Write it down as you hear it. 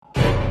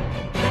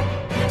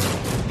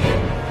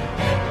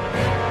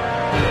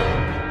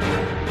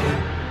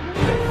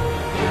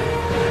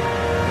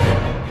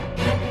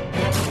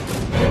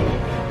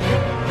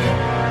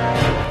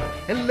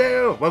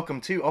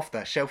welcome to Off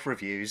the Shelf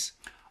Reviews.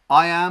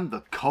 I am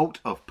the Cult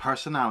of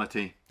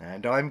Personality.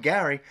 And I'm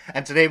Gary,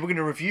 and today we're going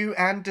to review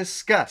and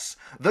discuss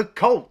The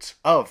Cult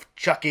of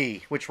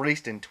Chucky, which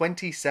released in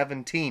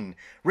 2017,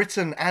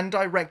 written and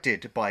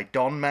directed by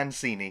Don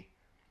Mancini.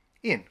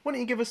 Ian, why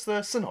don't you give us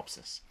the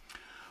synopsis?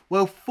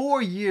 Well,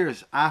 4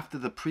 years after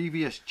the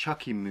previous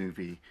Chucky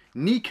movie,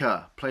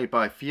 Nika, played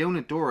by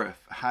Fiona Dourif,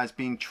 has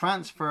been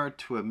transferred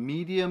to a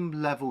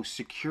medium-level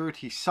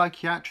security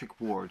psychiatric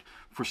ward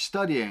for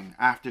studying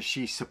after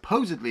she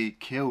supposedly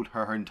killed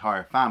her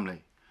entire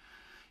family.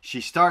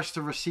 She starts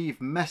to receive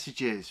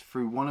messages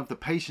through one of the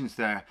patients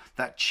there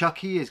that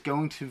Chucky is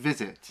going to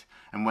visit,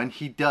 and when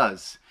he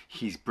does,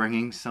 he's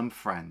bringing some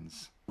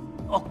friends.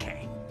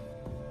 Okay,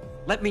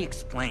 let me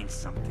explain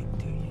something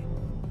to you.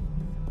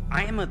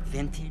 I am a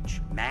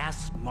vintage,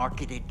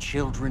 mass-marketed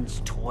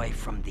children's toy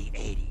from the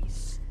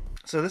 80s.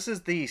 So this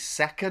is the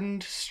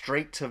second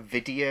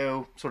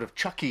straight-to-video sort of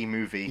Chucky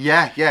movie.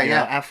 Yeah.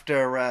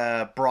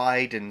 After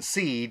Bride and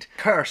Seed,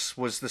 Curse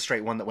was the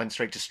straight one that went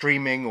straight to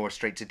streaming or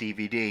straight to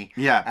DVD.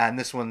 Yeah. And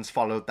this one's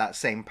followed that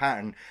same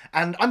pattern.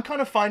 And I'm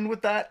kind of fine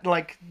with that.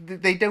 Like,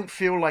 they don't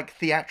feel like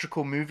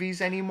theatrical movies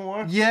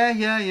anymore.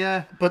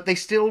 Yeah. But they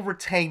still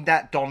retain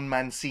that Don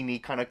Mancini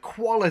kind of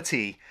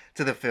quality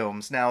to the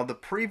films. Now, the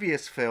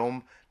previous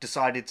film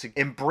decided to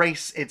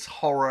embrace its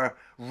horror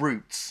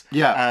roots.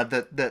 Yeah.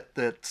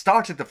 That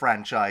started the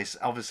franchise.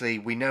 Obviously,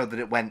 we know that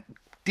it went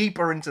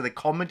deeper into the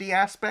comedy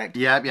aspect.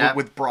 Yeah.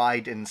 With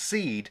Bride and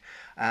Seed.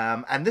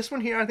 And this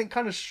one here, I think,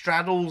 kind of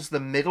straddles the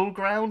middle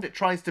ground. It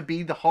tries to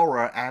be the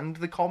horror and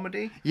the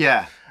comedy.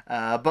 Yeah.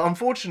 But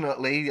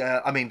unfortunately,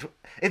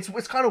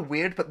 it's kind of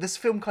weird, but this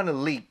film kind of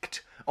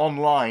leaked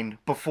online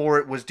before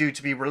it was due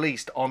to be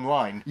released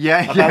online.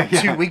 About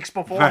 2 weeks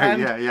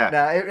beforehand. Right, yeah.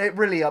 Now, it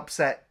really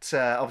upset,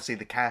 obviously,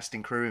 the cast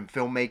and crew and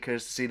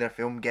filmmakers to see their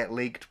film get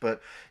leaked,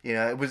 but, you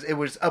know, it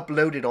was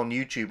uploaded on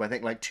YouTube, I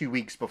think, like 2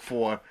 weeks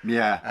before.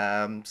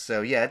 Yeah.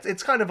 So, yeah,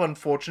 it's kind of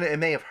unfortunate. It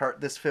may have hurt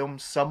this film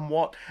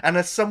somewhat. And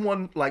as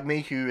someone like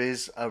me who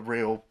is a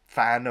real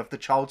fan of the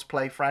Child's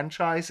Play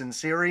franchise and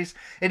series,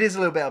 it is a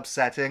little bit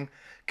upsetting,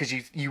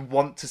 because you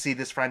want to see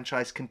this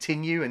franchise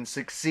continue and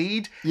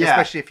succeed,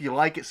 especially if you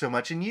like it so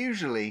much. And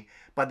usually,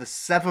 by the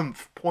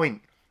 7th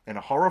point in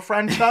a horror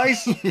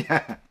franchise,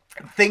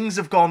 things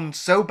have gone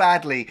so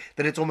badly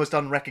that it's almost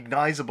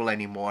unrecognizable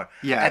anymore.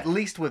 Yeah. At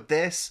least with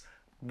this,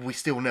 we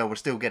still know we're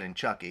still getting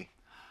Chucky.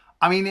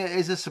 I mean, it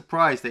is a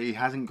surprise that he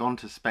hasn't gone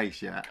to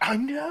space yet. I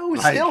know,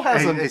 still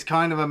hasn't. It's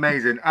kind of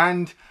amazing.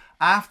 And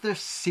after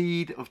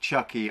Seed of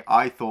Chucky,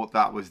 I thought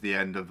that was the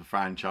end of the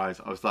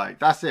franchise. I was like,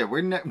 that's it.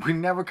 We're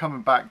never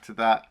coming back to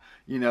that.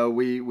 You know,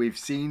 we've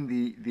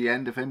seen the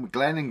end of him.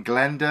 Glenn and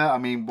Glenda. I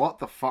mean, what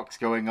the fuck's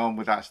going on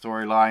with that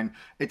storyline?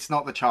 It's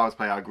not the Child's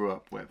Play I grew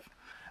up with.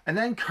 And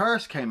then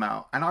Curse came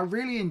out, and I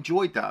really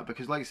enjoyed that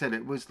because, like I said,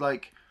 it was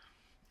like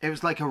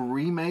a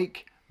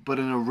remake, but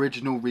an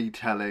original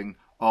retelling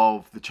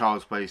of the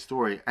Child's Play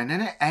story. And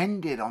then it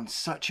ended on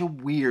such a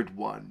weird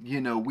one.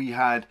 You know, we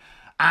had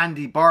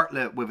Andy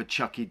Bartlett with a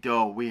Chucky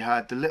doll. We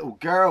had the little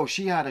girl,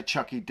 she had a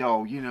Chucky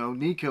doll. You know,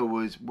 Nika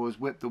was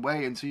whipped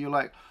away. And so you're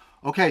like,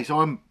 okay, so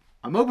I'm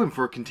open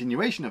for a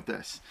continuation of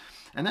this.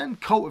 And then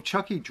Cult of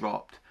Chucky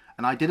dropped,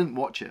 and I didn't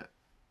watch it.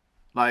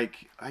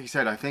 Like you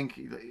said, I think,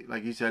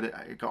 like you said,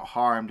 it got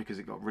harmed because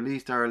it got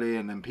released early,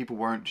 and then people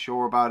weren't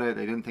sure about it.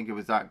 They didn't think it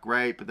was that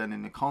great. But then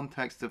in the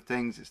context of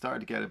things, it started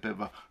to get a bit of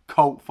a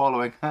cult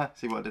following.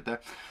 See what I did there?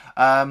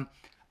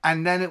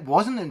 And then it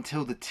wasn't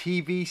until the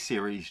TV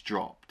series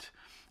dropped.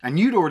 And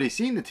you'd already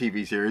seen the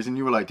TV series, and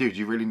you were like, dude,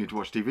 you really need to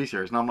watch TV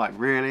series. And I'm like,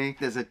 really?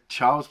 There's a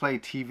Child's Play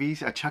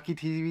a Chucky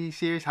TV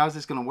series? How's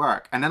this going to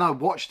work? And then I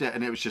watched it,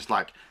 and it was just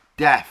like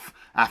death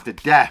after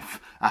death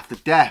after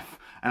death.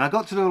 And I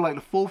got to like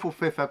the 4th or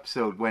 5th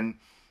episode when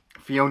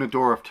Fiona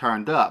Dourif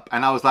turned up,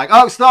 and I was like,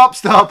 oh, stop.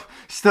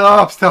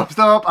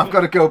 I've got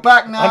to go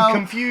back now. I'm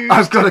confused.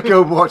 I've got to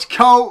go watch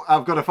Cult.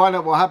 I've got to find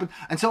out what happened.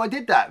 And so I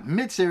did that.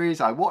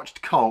 Mid-series, I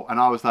watched Cult, and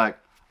I was like,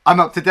 I'm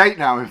up to date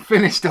now and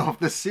finished off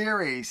the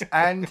series.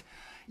 And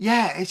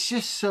yeah, it's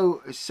just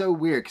so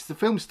weird because the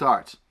film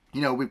starts,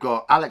 you know, we've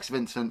got Alex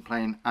Vincent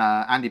playing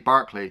Andy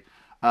Barclay.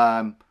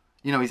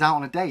 You know, he's out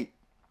on a date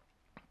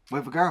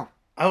with a girl.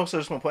 I also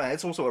just want to point out,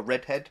 it's also a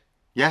redhead.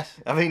 Yes.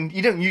 I mean,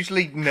 you don't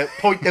usually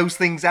point those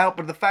things out,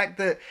 but the fact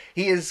that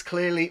he is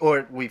clearly,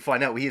 or we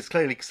find out he is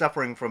clearly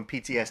suffering from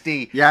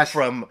PTSD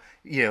from,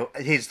 you know,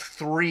 his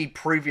 3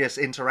 previous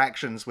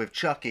interactions with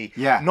Chucky.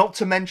 Yeah. Not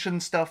to mention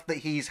stuff that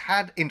he's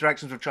had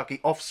interactions with Chucky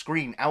off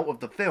screen out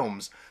of the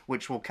films,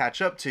 which we'll catch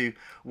up to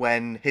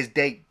when his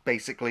date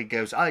basically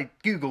goes, I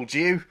Googled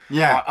you.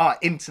 Yeah. I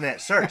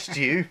internet searched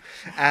you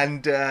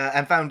and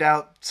found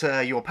out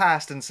your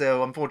past. And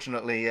so,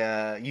 unfortunately,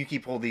 you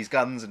keep all these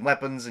guns and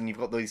weapons, and you've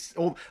got these,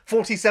 all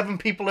 47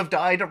 people have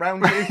died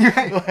around you.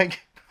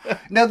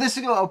 Now, this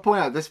is what I'll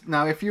point out. This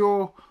now, if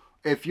you're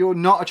if you're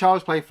not a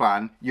Child's Play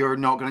fan, you're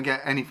not going to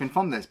get anything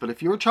from this. But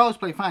if you're a Child's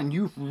Play fan,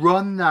 you've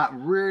run that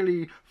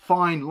really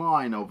fine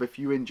line of if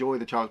you enjoy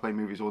the Child's Play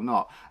movies or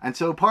not. And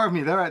so part of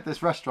me, they're at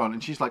this restaurant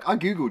and she's like, I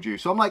Googled you.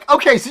 So I'm like,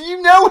 okay, so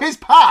you know his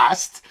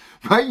past,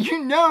 right?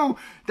 You know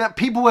that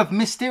people have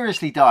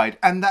mysteriously died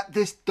and that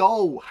this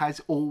doll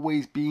has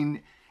always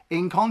been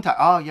in contact.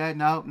 Oh, yeah,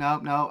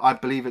 no, I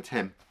believe it's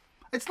him.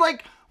 It's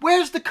like,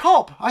 where's the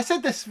cop? I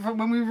said this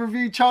when we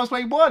reviewed Child's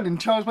Play 1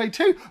 and Child's Play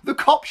 2. The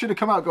cop should have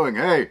come out going,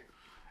 hey,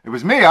 it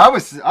was me. I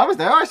was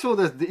there. I saw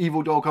the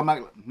evil doll come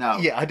back. No.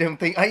 Yeah, I don't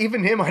think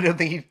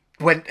he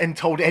went and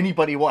told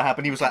anybody what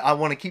happened. He was like, I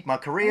want to keep my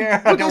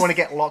career. I don't want to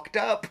get locked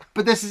up.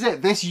 But this is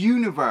it. This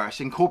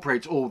universe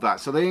incorporates all that.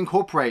 So they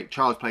incorporate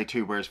Child's Play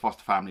 2 where his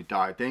foster family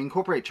died. They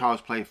incorporate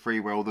Child's Play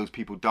 3 where all those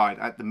people died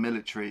at the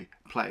military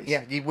place.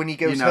 Yeah, when he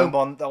goes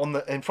home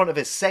in front of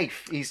his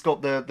safe, he's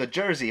got the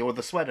jersey or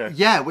the sweater.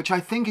 Yeah, which I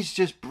think is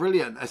just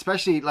brilliant.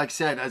 Especially, like I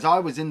said, as I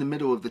was in the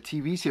middle of the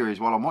TV series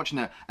while I'm watching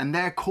it, and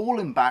they're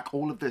calling back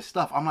all of this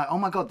stuff. I'm like, oh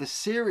my God, this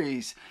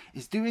series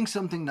is doing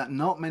something that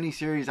not many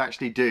series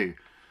actually do.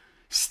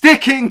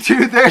 Sticking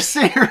to their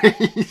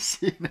series,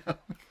 you know.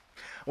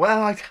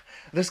 Well,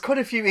 there's quite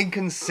a few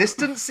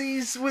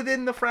inconsistencies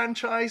within the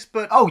franchise,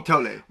 but oh,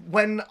 totally.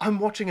 When I'm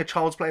watching a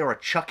Child's Play or a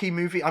Chucky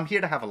movie, I'm here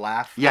to have a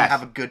laugh yes. and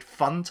have a good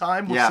fun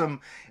time with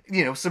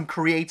some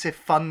creative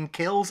fun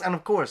kills, and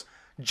of course,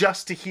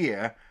 just to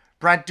hear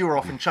Brad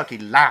Dourif and Chucky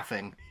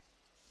laughing.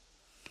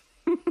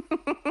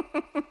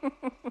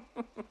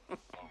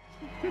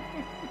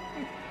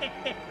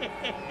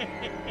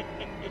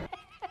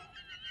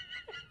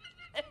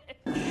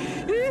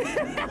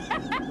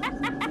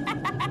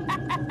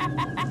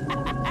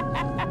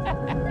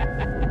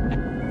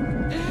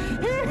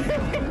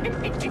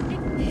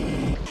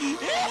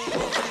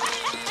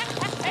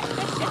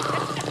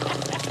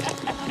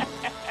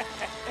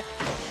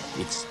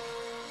 It's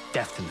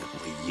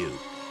definitely you.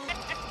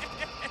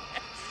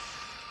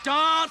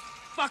 Don't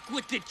fuck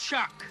with the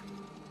Chuck.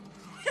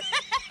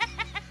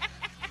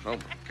 Oh my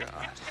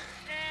God.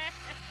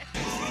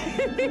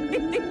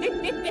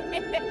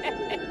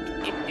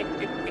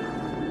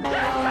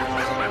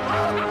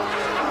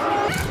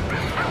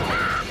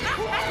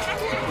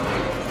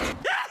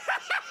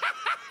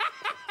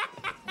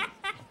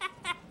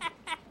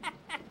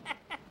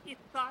 You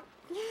thought?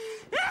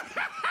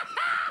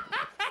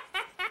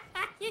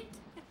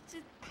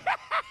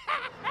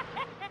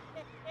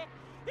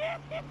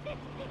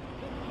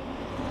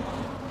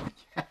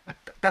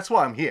 That's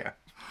why I'm here.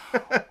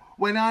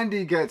 When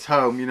Andy gets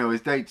home, you know,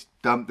 his date's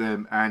dumped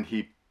him and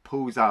he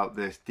pulls out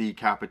this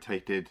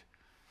decapitated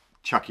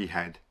Chucky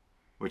head,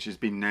 which has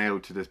been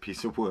nailed to this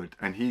piece of wood,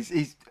 and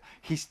he's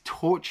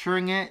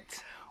torturing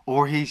it,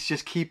 or he's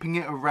just keeping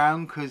it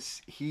around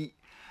because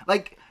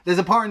there's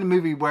a part in the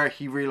movie where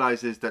he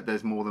realizes that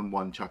there's more than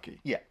one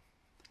Chucky. Yeah.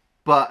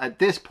 But at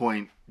this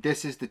point,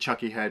 this is the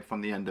Chucky head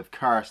from the end of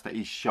Curse that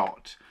he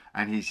shot,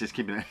 and he's just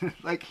keeping it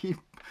like he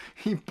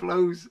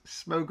blows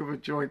smoke of a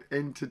joint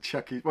into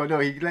Chucky. Well, no,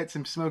 he lets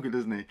him smoke it,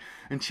 doesn't he?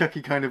 And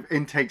Chucky kind of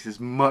intakes as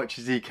much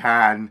as he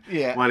can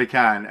while he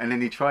can. And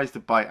then he tries to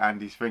bite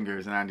Andy's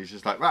fingers, and Andy's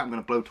just like, right, I'm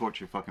going to blowtorch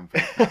your fucking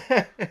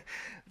face.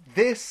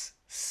 This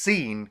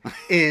scene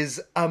is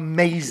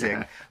amazing.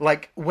 Yeah.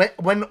 Like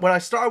when I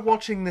started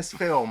watching this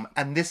film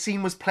and this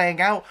scene was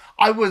playing out,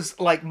 I was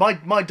like,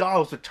 my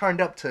dials were turned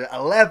up to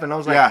 11. I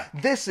was like,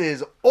 This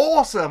is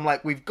awesome.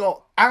 Like, we've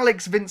got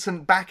Alex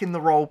Vincent back in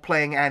the role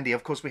playing Andy.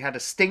 Of course, we had a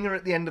stinger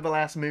at the end of the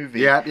last movie.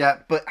 Yeah.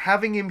 But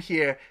having him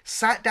here,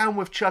 sat down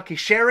with Chucky,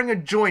 sharing a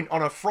joint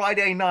on a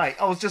Friday night,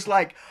 I was just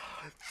like,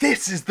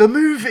 this is the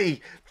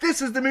movie.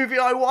 This is the movie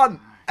I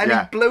want. And he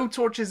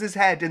blowtorches his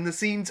head and the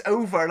scene's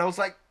over. And I was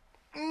like,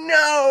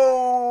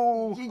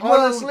 no!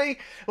 Honestly,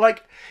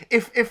 like,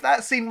 if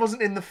that scene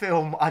wasn't in the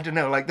film, I don't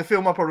know, like, the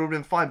film I probably would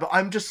have been fine, but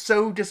I'm just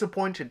so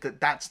disappointed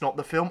that that's not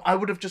the film. I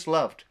would have just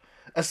loved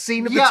a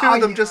scene of the two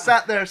of them just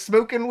sat there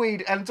smoking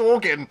weed and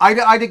talking. I'd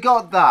have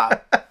got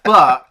that,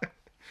 but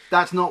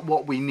that's not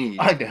what we need.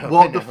 I know.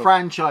 What the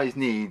franchise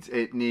needs,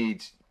 it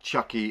needs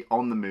Chucky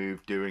on the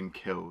move doing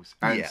kills.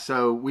 And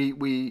so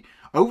we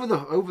over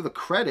the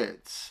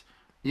credits,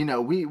 you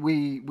know, we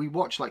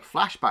watch like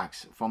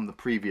flashbacks from the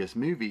previous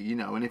movie, you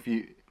know, and if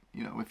you'd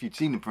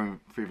seen the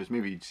previous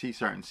movie, you'd see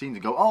certain scenes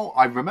and go, oh,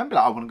 I remember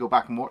that. I want to go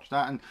back and watch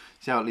that and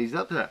see how it leads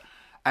up to it.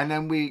 And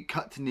then we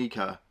cut to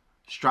Nika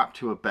strapped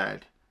to a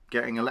bed,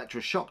 getting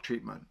electroshock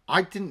treatment.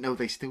 I didn't know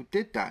they still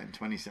did that in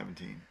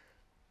 2017.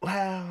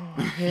 Well,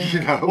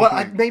 you know,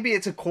 well, maybe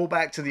it's a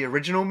callback to the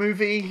original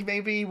movie,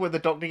 maybe where the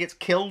doctor gets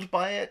killed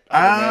by it.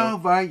 I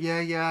don't know. Right,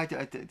 yeah. I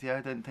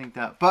didn't think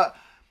that, but.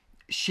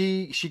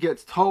 She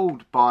gets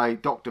told by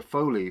Dr.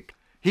 Foley.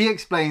 He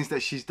explains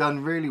that she's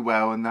done really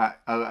well and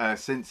that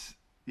since,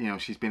 you know,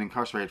 she's been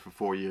incarcerated for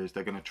 4 years,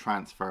 they're going to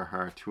transfer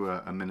her to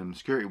a minimum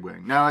security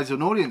wing. Now, as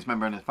an audience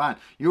member and a fan,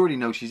 you already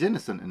know she's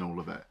innocent in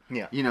all of it.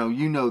 Yeah.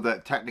 You know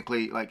that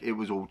technically, like, it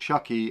was all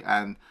Chucky,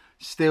 and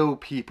still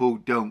people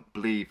don't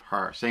believe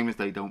her, same as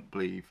they don't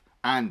believe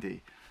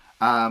Andy.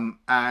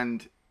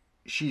 And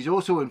she's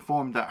also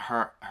informed that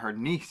her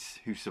niece,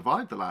 who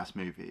survived the last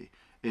movie,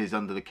 is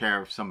under the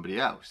care of somebody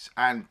else.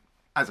 And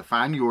as a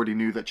fan, you already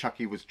knew that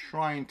Chucky was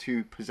trying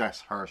to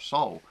possess her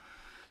soul.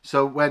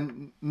 So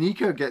when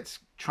Nika gets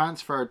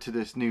transferred to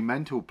this new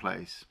mental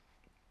place,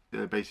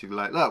 they're basically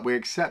like, look, we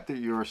accept that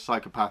you're a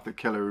psychopathic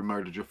killer who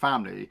murdered your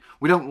family.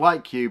 We don't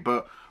like you,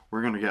 but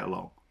we're going to get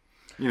along.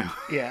 You know?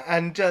 Yeah,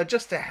 and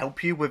just to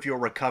help you with your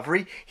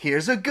recovery,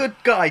 here's a good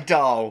guy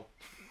doll.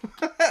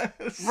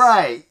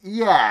 Right,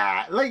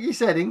 yeah. Like you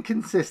said,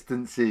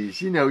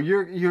 inconsistencies. You know,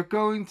 you're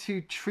going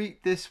to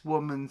treat this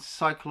woman's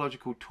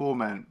psychological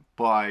torment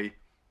by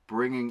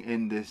bringing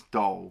in this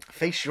doll.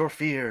 Face your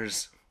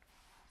fears.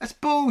 That's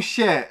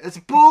bullshit. It's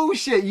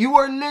bullshit. You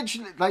are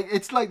literally like,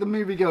 it's like the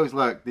movie goes,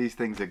 look, these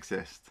things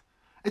exist.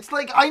 It's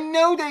like, I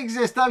know they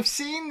exist. I've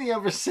seen the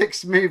other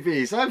 6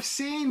 movies. I've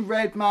seen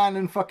Redman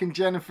and fucking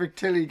Jennifer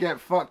Tilly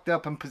get fucked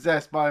up and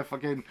possessed by a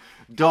fucking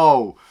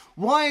doll.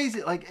 Why is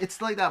it like,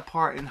 it's like that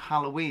part in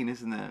Halloween,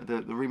 isn't it?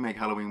 The remake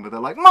Halloween where they're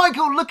like,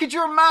 Michael, look at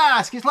your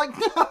mask. It's like,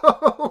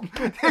 no,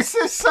 this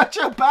is such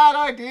a bad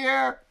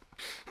idea.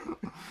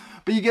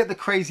 But you get the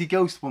crazy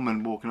ghost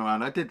woman walking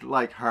around. I did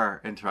like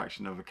her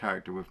interaction of a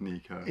character with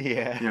Nika.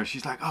 Yeah. You know,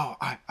 she's like, oh,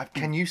 I've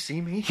been... Can you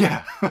see me?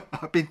 Yeah,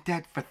 I've been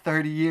dead for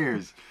 30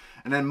 years.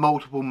 And then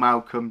Multiple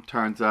Malcolm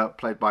turns up,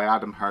 played by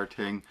Adam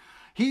Herting.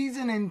 He's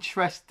an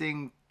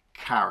interesting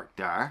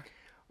character.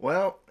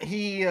 Well,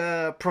 he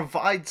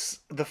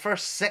provides the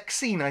first sex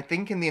scene, I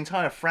think, in the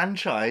entire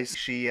franchise.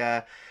 She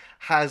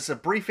has a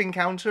brief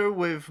encounter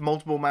with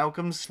Multiple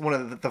Malcolms. One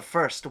of the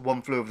first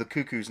One Flew Over the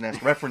Cuckoo's Nest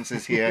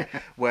references here,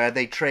 where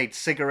they trade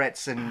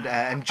cigarettes and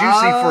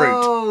juicy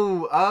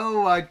fruit.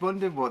 Oh, I'd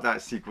wondered what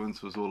that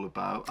sequence was all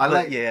about.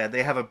 Yeah,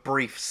 they have a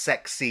brief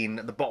sex scene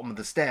at the bottom of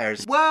the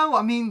stairs. Well,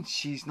 I mean,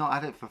 she's not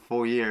had it for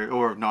 4 years,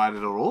 or not had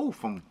it at all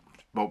from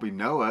what we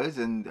know as,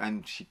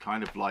 and she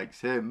kind of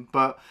likes him.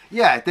 But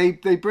yeah, they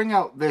bring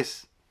out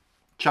this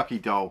Chucky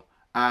doll.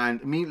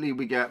 And immediately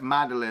we get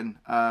Madeline,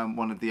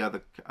 one of the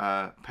other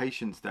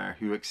patients there,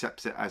 who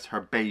accepts it as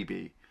her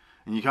baby.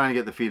 And you kind of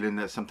get the feeling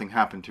that something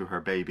happened to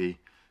her baby.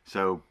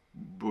 So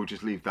we'll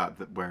just leave that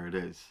where it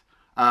is.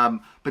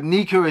 But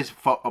Nika is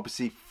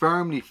obviously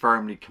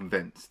firmly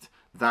convinced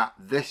that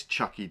this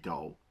Chucky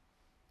doll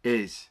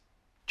is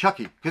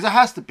Chucky. Because it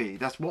has to be.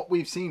 That's what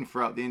we've seen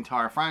throughout the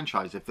entire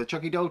franchise. If the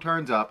Chucky doll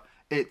turns up,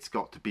 it's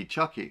got to be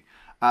Chucky.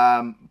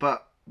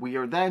 But we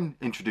are then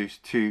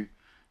introduced to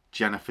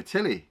Jennifer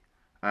Tilly.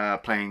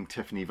 Playing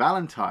Tiffany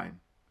Valentine,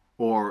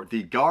 or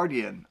the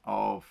guardian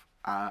of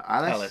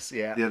Alice,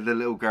 yeah, the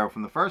little girl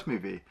from the first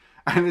movie.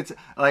 And it's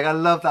like, I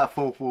love that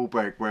fourth wall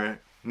break where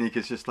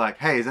Nika's just like,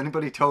 hey, has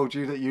anybody told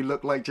you that you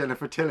look like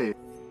Jennifer Tilly?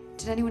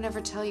 Did anyone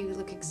ever tell you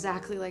look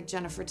exactly like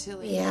Jennifer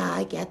Tilly? Yeah,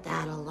 I get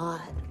that a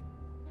lot.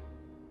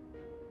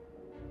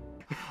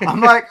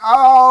 I'm like,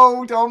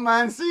 oh, Don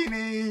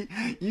Mancini,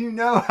 you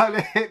know how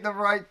to hit the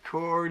right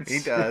chords. He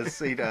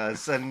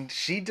does. And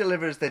she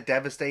delivers the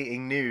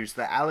devastating news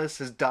that Alice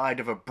has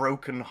died of a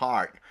broken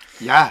heart.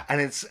 Yeah.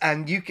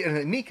 And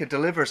Nika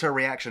delivers her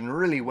reaction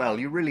really well.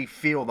 You really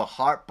feel the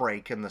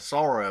heartbreak and the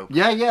sorrow.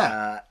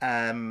 Yeah.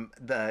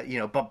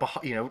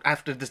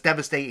 After this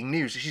devastating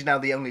news, she's now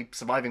the only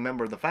surviving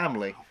member of the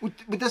family.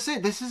 But that's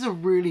it. This is a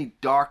really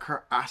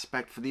darker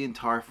aspect for the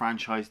entire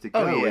franchise to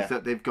go. Oh, yeah. Is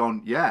that they've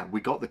gone, yeah,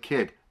 we got the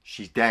kid.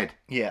 She's dead.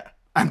 Yeah.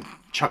 And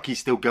Chucky's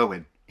still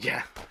going.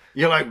 Yeah.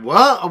 You're like,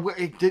 what?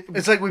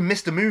 It's like we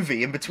missed a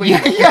movie in between.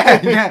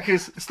 Yeah.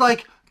 It's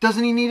like,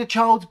 doesn't he need a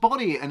child's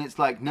body? And it's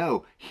like,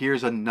 no,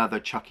 here's another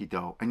Chucky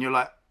doll. And you're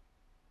like,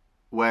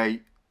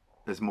 wait,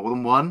 there's more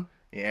than one?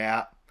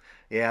 Yeah.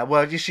 Yeah,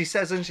 well, she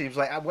says, and she was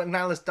like, when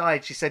Alice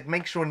died, she said,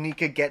 make sure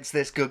Nika gets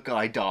this good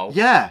guy doll.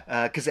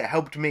 Yeah. Because it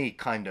helped me,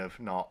 kind of,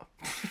 not.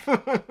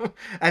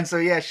 And so,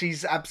 yeah,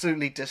 she's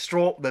absolutely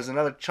distraught. There's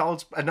another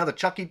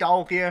Chucky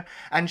doll here,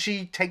 and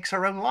she takes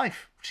her own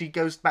life. She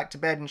goes back to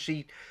bed and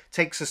she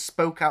takes a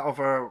spoke out of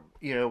her,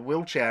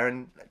 wheelchair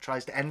and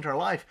tries to end her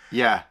life.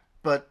 Yeah.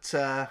 But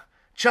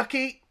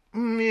Chucky,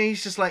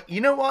 he's just like,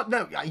 you know what?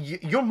 No,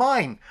 you're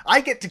mine.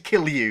 I get to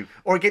kill you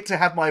or get to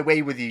have my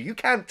way with you. You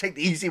can't take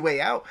the easy way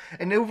out.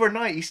 And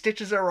overnight, he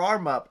stitches her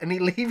arm up and he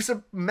leaves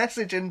a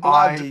message in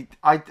blood.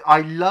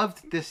 I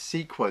loved this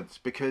sequence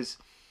because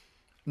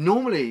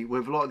normally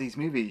with a lot of these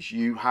movies,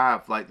 you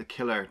have like the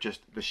killer,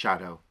 just the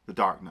shadow, the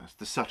darkness,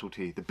 the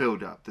subtlety, the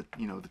build-up, the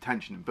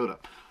tension and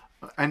build-up.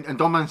 And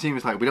Don Mancini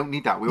was like, we don't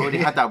need that. We already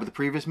had that with the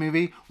previous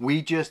movie.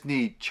 We just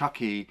need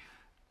Chucky,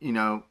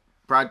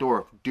 Brad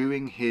Dourif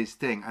doing his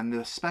thing, and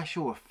the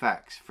special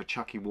effects for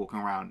Chucky walking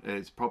around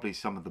is probably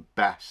some of the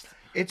best.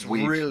 It's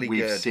we've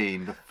good.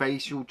 seen the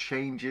facial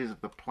changes of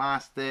the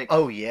plastic.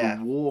 Oh yeah,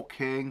 the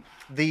walking,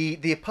 the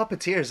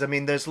puppeteers. I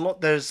mean, there's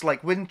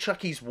like when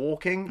Chucky's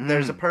walking,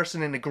 there's a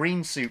person in a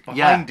green suit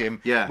behind him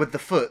with the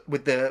foot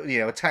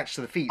attached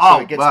to the feet, so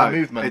it gets the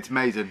movement. It's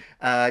amazing.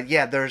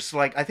 There's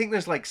I think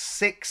there's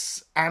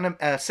six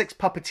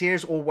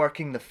puppeteers all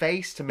working the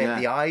face to make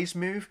the eyes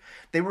move.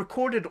 They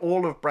recorded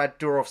all of Brad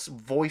Dourif's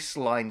voice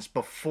lines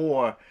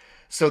before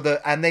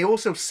and they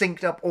also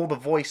synced up all the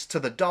voice to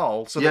the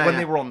doll, so that when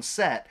they were on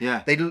set,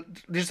 they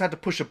just had to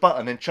push a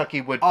button and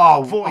Chucky would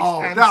voice.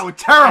 And, that would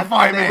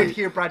terrify and me. They would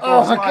hear Brad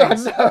Dourif's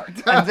lines.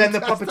 No, and then the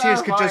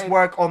puppeteers could just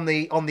work on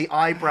the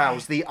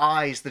eyebrows, the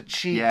eyes, the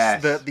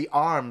cheeks, the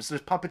arms.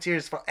 There's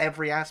puppeteers for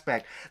every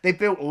aspect. They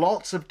built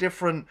lots of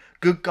different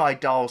good guy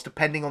dolls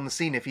depending on the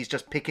scene. If he's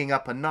just picking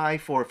up a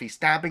knife or if he's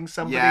stabbing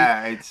somebody.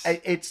 Yeah,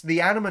 it's the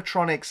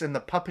animatronics and the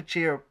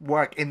puppeteer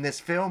work in this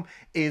film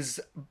is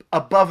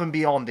above and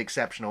beyond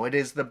exceptional. It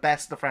is the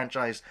best the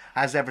franchise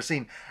has ever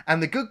seen.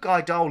 And the good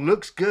guy doll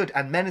looks good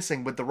and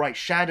menacing with the right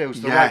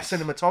shadows, the right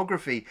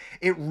cinematography.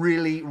 It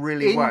really,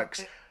 really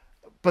works.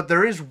 But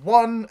there is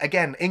one,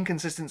 again,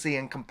 inconsistency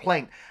and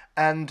complaint.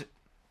 And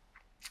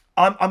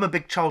I'm a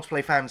big Child's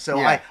Play fan, so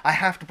I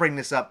have to bring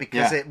this up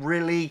because it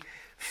really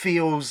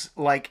feels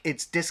like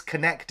it's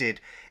disconnected.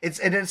 It's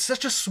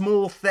such a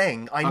small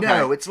thing. I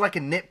know, it's like a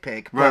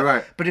nitpick.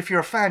 But, but if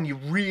you're a fan, you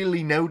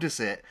really notice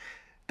it.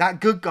 That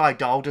good guy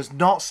doll does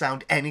not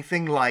sound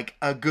anything like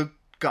a good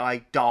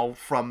guy doll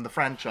from the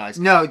franchise.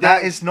 No,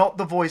 that is not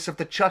the voice of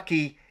the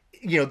Chucky,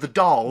 the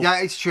doll.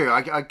 Yeah, it's true.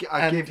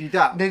 I give you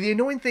that. Now, the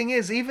annoying thing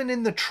is, even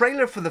in the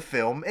trailer for the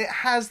film, it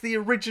has the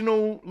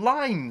original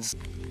lines.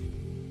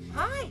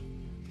 Hi,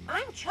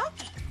 I'm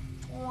Chucky.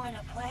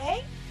 Wanna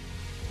play?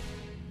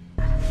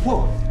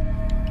 Whoa.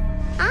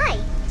 Hi,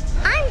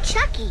 I'm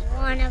Chucky.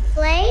 Wanna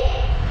play?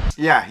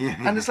 Yeah.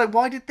 And it's like,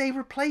 why did they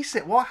replace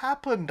it? What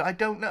happened? I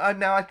don't know.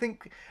 Now I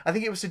think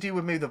it was to do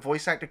with maybe the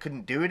voice actor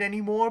couldn't do it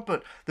anymore,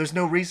 but there's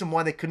no reason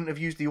why they couldn't have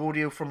used the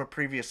audio from a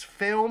previous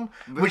film,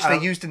 which they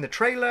used in the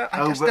trailer.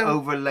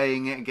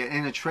 Overlaying it again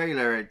in a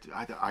trailer.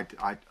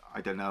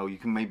 I don't know. You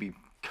can maybe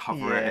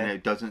cover it and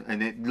it doesn't,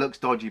 and it looks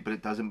dodgy, but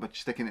it doesn't. But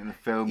sticking it in the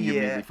film,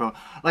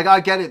 like,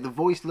 I get it. The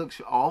voice looks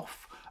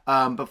off,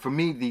 but for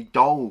me, the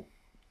doll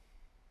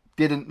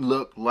didn't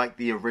look like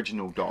the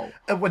original doll.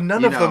 Well,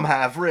 none of them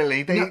have,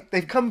 really.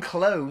 They've come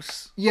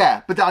close.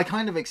 Yeah, but I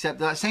kind of accept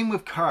that. Same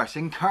with Curse.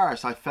 In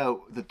Curse, I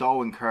felt the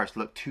doll in Curse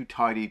looked too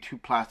tidy, too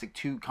plastic,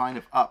 too kind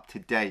of up to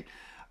date.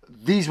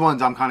 These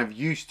ones I'm kind of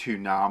used to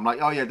now. I'm like,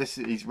 oh yeah,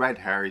 he's red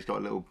hair, he's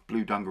got little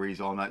blue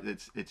dungarees on.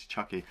 It's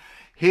Chucky.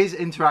 His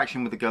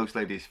interaction with the ghost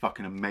lady is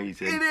fucking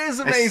amazing. It is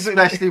amazing.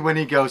 Especially when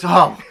he goes,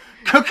 oh,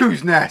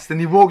 cuckoo's nest, and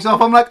he walks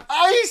off. I'm like,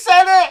 oh, he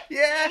said it!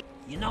 Yeah.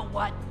 You know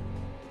what?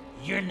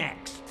 You're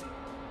next.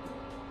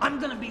 I'm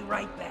gonna be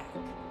right back.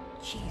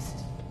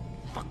 Jesus.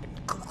 Fucking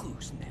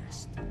cuckoo's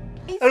nest.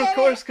 And of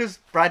course, because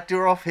Brad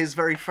Dourif, his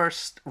very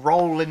first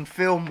role in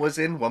film was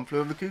in One Flew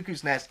Over the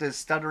Cuckoo's Nest as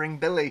Stuttering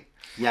Billy.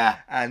 Yeah.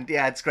 And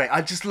yeah, it's great.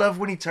 I just love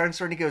when he turns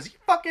to her and he goes, you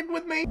fucking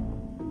with me?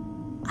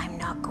 I'm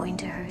not going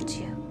to hurt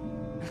you.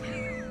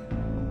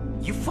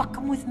 You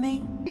fucking with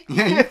me?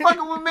 Yeah, you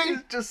fucking with me?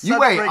 Just you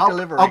such wait, great I'll,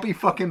 delivery. I'll be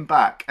fucking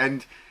back.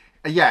 And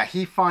yeah,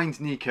 he finds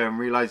Nika and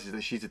realizes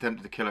that she's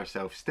attempted to kill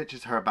herself,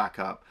 stitches her back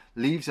up,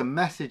 leaves a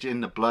message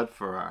in the blood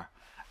for her,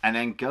 and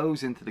then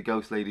goes into the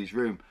ghost lady's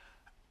room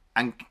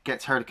and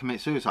gets her to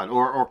commit suicide,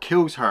 or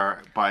kills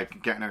her by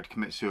getting her to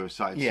commit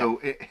suicide. Yeah. So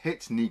it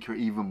hits Nika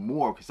even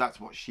more because that's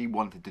what she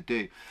wanted to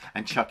do,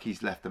 and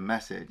Chucky's left a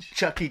message.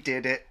 Chucky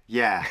did it.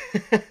 Yeah.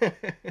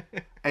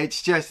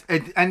 It's just,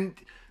 and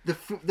the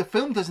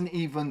film doesn't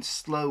even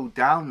slow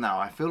down now.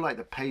 I feel like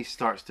the pace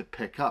starts to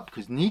pick up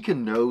because Nika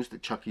knows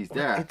that Chucky's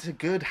there. It's a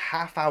good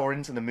half hour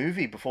into the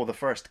movie before the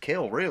first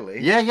kill, really.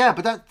 Yeah,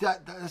 but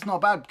that's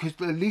not bad because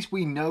at least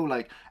we know,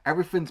 like,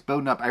 everything's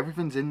building up.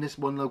 Everything's in this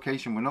one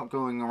location. We're not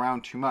going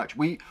around too much.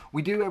 We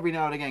do every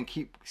now and again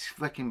keep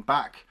flicking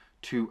back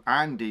to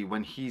Andy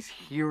when he's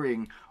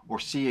hearing or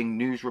seeing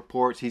news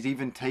reports. He's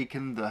even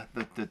taken the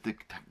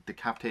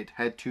decapitated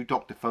head to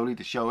Dr. Foley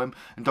to show him,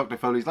 and Dr.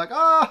 Foley's like,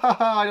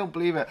 I don't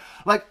believe it.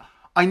 Like,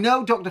 I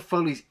know Dr.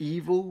 Foley's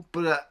evil,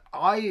 but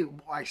I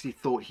actually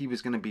thought he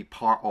was going to be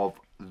part of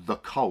the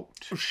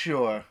cult.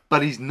 Sure.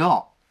 But he's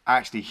not.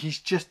 Actually, he's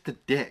just the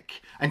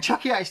dick. And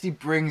Chucky actually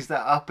brings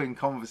that up in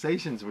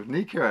conversations with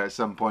Nika at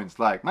some points.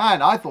 Like,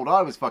 man, I thought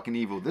I was fucking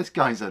evil. This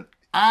guy's an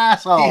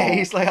asshole. Yeah,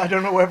 he's like, I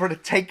don't know whether to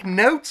take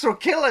notes or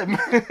kill him.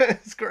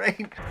 It's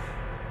great.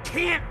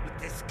 Can't with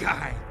this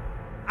guy.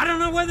 I don't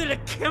know whether to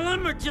kill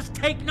him or just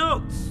take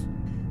notes.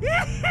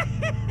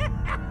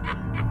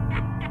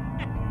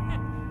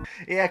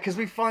 Yeah, because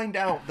we find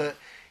out that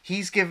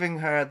he's giving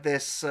her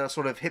this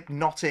sort of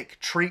hypnotic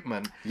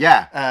treatment.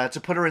 Yeah.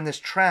 To put her in this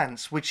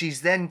trance, which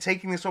he's then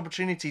taking this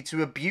opportunity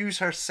to abuse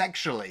her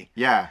sexually.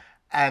 Yeah.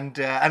 And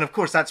of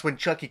course, that's when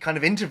Chucky kind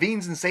of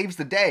intervenes and saves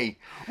the day.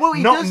 Well,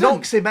 he doesn't.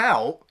 Knocks him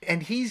out,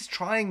 and he's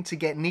trying to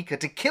get Nika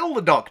to kill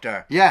the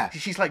doctor. Yeah.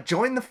 She's like,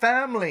 join the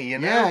family, you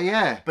know?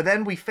 Yeah. But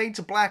then we fade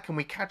to black, and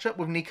we catch up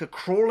with Nika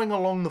crawling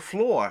along the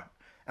floor.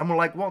 And we're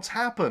like, what's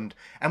happened?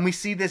 And we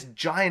see this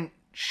giant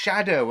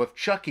shadow of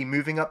Chucky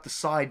moving up the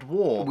side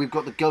wall. We've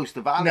got the ghost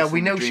of Alice. Now, we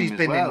in the know dream she's as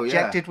been well,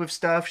 injected with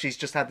stuff. She's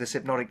just had this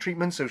hypnotic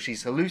treatment, so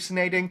she's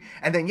hallucinating.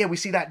 And then, we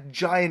see that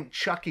giant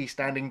Chucky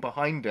standing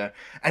behind her.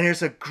 And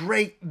there's a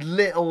great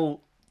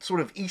little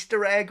sort of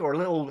Easter egg or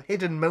little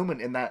hidden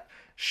moment in that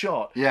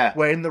shot. Yeah.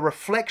 Where in the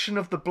reflection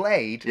of the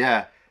blade,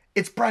 Yeah.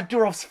 it's Brad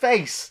Dourif's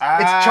face.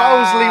 It's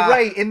Charles Lee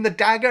Ray in the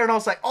dagger, and I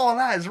was like, oh,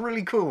 that is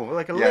really cool.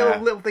 Like a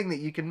little thing that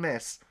you can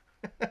miss.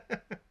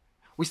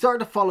 We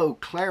started to follow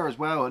Claire as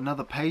well,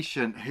 another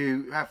patient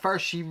who, at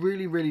first, she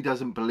really, really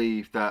doesn't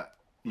believe that,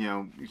 you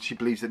know, she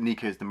believes that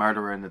Nika is the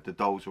murderer and that the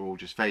dolls are all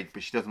just fake,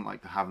 but she doesn't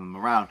like to have them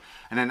around.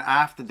 And then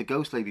after the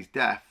ghost lady's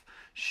death,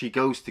 she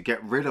goes to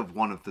get rid of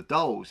one of the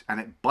dolls and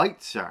it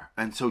bites her.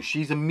 And so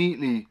she's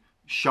immediately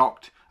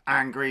shocked,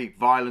 angry,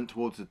 violent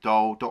towards the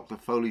doll. Dr.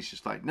 Foley's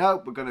just like,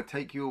 no, we're going to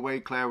take you away,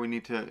 Claire. We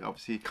need to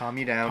obviously calm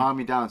you down. Calm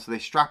you down. So they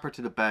strap her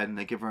to the bed and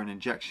they give her an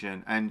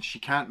injection and she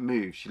can't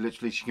move. She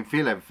can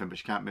feel everything, but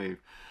she can't move.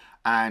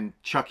 And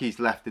Chucky's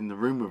left in the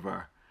room with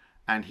her.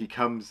 And he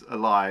comes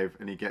alive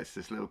and he gets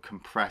this little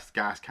compressed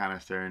gas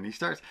canister and he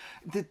starts,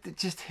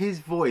 just his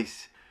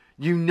voice,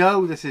 you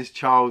know this is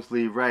Charles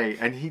Lee Ray,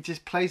 and he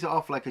just plays it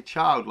off like a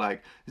child,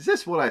 like, is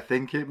this what I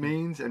think it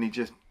means? And he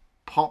just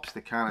pops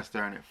the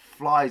canister and it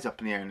flies up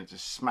in the air and it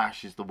just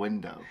smashes the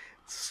window.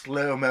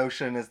 Slow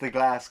motion as the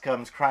glass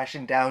comes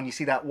crashing down. You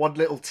see that one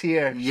little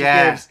tear she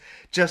gives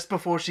just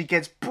before she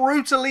gets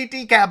brutally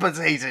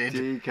decapitated.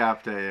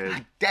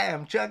 Decapitated.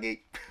 Damn,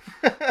 Chucky.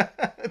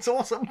 It's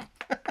awesome.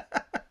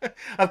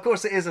 Of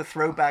course, it is a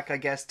throwback, I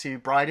guess, to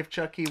Bride of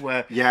Chucky,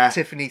 where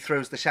Tiffany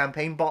throws the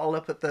champagne bottle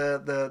up at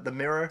the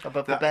mirror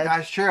above the bed.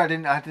 That's true. I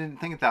didn't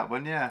think of that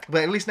one. Yeah.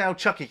 But at least now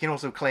Chucky can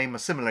also claim a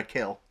similar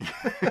kill.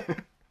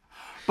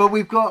 But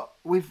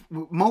we've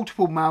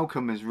multiple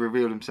Malcolm has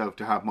revealed himself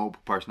to have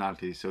multiple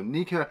personalities. So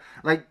Nika,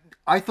 like,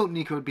 I thought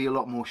Nika would be a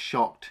lot more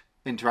shocked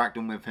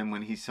interacting with him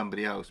when he's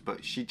somebody else,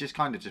 but she just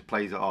kind of just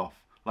plays it off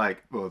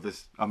like, well,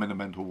 I'm in a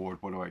mental ward.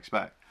 What do I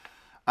expect?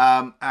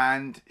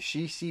 And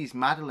she sees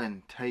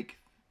Madeline take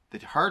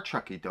her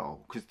Chucky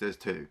doll, because there's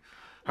two.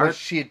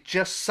 She had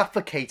just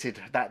suffocated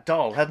that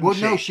doll, hadn't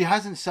she? Well, no, she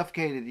hasn't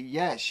suffocated it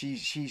yet.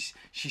 She's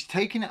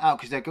taken it out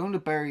because they're going to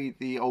bury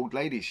the old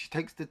lady. She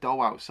takes the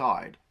doll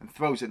outside and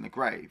throws it in the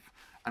grave.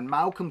 And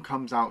Malcolm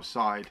comes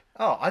outside.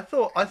 Oh, I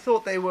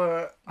thought they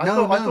were. I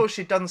thought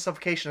she'd done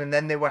suffocation and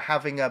then they were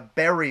having a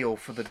burial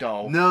for the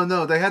doll.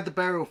 No, they had the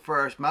burial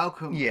first.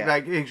 Malcolm,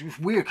 like, it's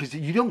weird because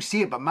you don't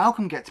see it, but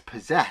Malcolm gets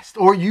possessed,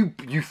 or you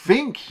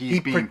think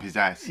he's being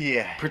possessed.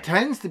 Yeah,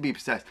 pretends to be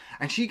possessed,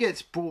 and she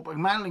gets brought.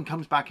 Madeline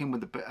comes back in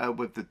with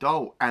the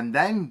doll, and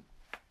then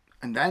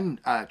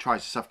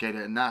tries to suffocate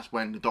it, and that's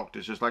when the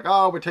doctor's just like,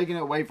 oh, we're taking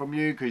it away from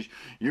you because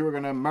you were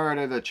gonna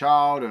murder the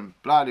child and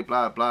blah blah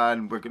blah blah,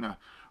 and we're gonna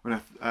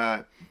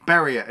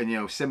bury it and, you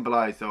know,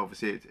 symbolize,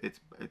 obviously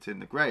it's in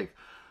the grave.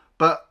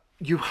 But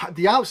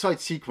the outside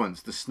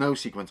sequence, the snow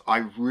sequence,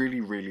 I really,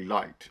 really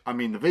liked. I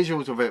mean, the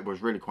visuals of it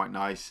was really quite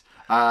nice.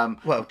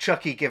 Well,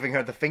 Chucky giving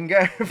her the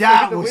finger.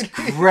 That was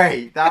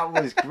great. That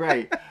was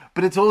great.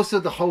 But it's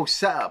also the whole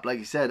setup, like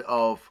you said,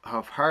 of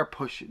her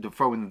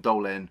throwing the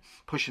doll in,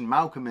 pushing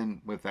Malcolm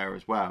in with there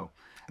as well.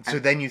 So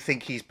then you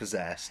think he's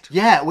possessed.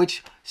 Yeah,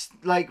 which,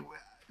 like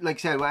I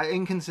said,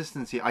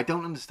 inconsistency. I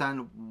don't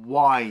understand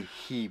why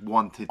he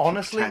wanted to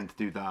pretend to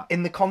do that.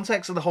 In the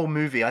context of the whole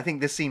movie, I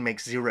think this scene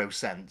makes zero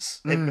sense.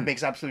 It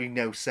makes absolutely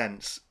no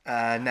sense.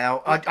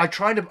 Now, I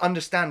try to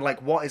understand, like,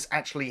 what is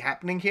actually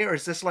happening here.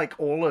 Is this, like,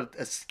 all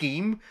a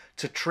scheme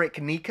to trick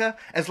Nika?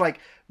 As, like,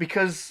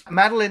 because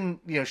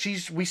Madeline, you know,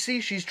 we see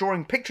she's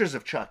drawing pictures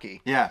of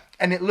Chucky. Yeah.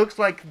 And it looks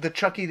like the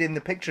Chucky in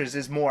the pictures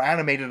is more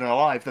animated and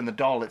alive than the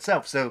doll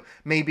itself. So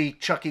maybe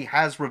Chucky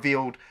has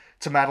revealed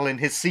to Madeline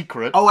his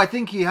secret. Oh, I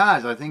think he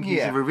has. I think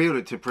he's revealed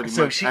it to pretty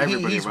much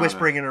everybody. He's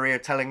whispering in her ear,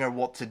 telling her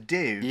what to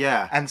do.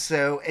 Yeah. And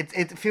so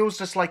it feels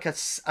just like a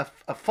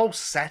false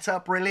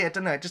setup, really. I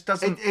don't know. It just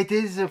doesn't... It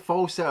is a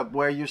false setup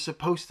where you're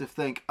supposed to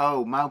think,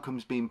 oh,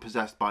 Malcolm's being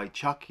possessed by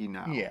Chucky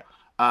now. Yeah.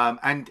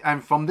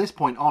 And from this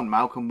point on,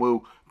 Malcolm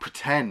will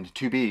pretend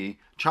to be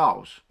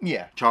Charles.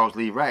 Yeah. Charles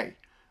Lee Ray.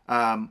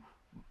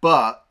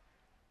 But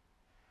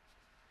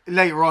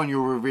later on,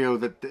 you'll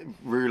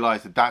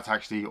realize that that's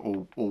actually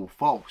all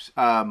false.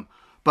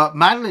 But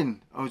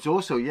Madeline was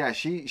also,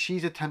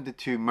 she's attempted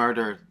to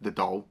murder the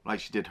doll like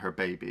she did her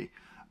baby.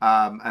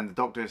 And the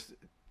doctor's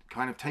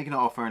kind of taken it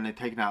off her and they're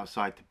taken it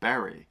outside to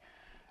bury.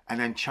 And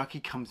then Chucky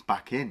comes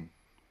back in.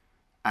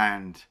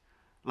 And,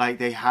 like,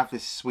 they have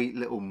this sweet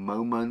little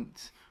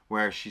moment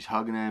where she's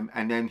hugging him.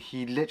 And then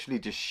he literally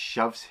just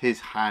shoves his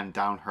hand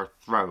down her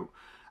throat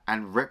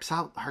and rips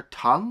out her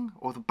tongue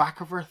or the back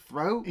of her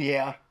throat.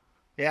 Yeah.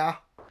 Yeah.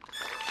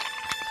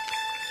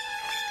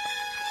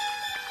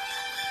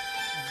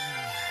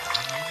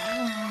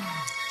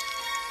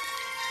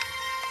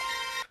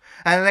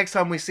 And the next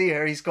time we see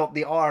her, he's got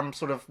the arm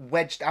sort of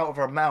wedged out of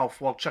her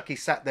mouth while Chucky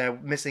sat there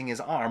missing his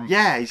arm.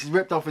 Yeah, he's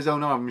ripped off his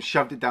own arm and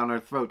shoved it down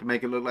her throat to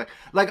make it look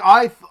like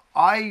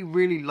I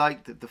really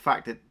liked the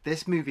fact that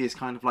this movie is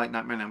kind of like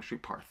Nightmare on Elm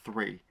Street Part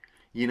 3.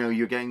 You know,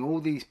 you're getting all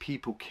these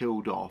people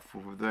killed off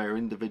with their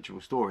individual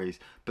stories,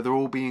 but they're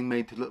all being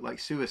made to look like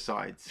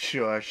suicides.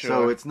 Sure.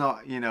 So it's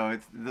not, you know,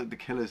 it's the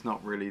killer's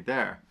not really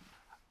there.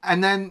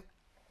 And then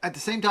at the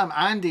same time,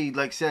 Andy,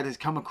 like I said, has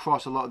come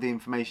across a lot of the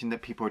information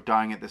that people are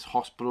dying at this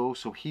hospital,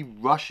 so he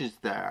rushes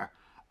there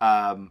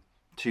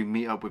to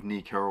meet up with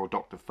Nika or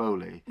Dr.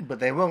 Foley. But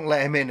they won't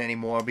let him in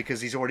anymore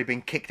because he's already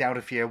been kicked out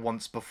of here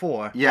once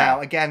before. Yeah. Now,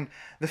 again,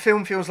 the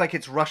film feels like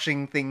it's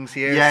rushing things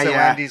here. Yeah, so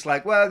yeah. Andy's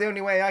like, well, the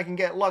only way I can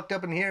get locked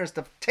up in here is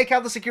to take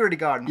out the security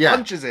guard and Yeah.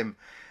 punches him.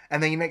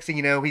 And then next thing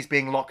you know, he's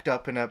being locked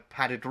up in a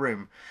padded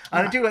room.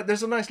 And I do like,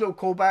 there's a nice little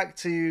callback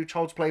to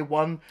Child's Play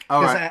 1. Oh,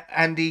 Because right.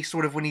 Andy,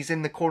 sort of, when he's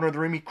in the corner of the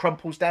room, he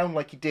crumples down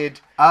like he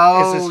did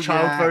Oh, as his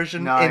child yeah.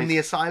 version Nice. in the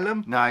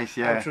asylum. Nice,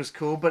 yeah. Which was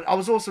cool. But I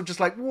was also just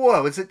like,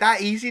 whoa, is it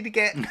that easy to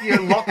get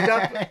locked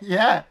up?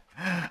 Yeah.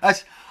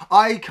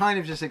 I kind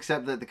of just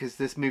accept that because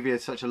this movie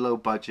has such a low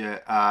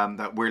budget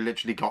that we're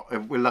lucky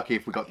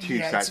if we got two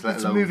sets.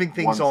 It's moving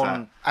things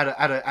on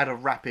at a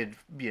rapid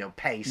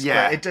pace.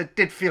 Yeah. But it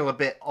did feel a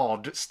bit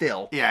odd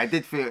still. Yeah, it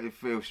did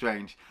feel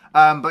strange.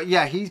 But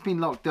yeah, he's been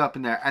locked up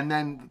in there, and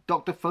then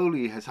Dr.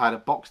 Foley has had a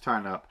box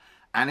turn up,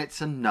 and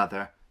it's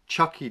another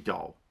Chucky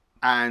doll,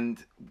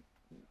 and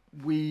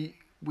we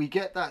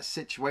get that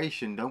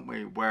situation, don't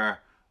we, where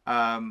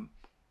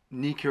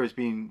Nika has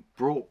been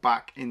brought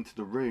back into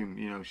the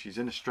room. She's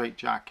in a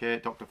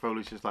straitjacket. Dr.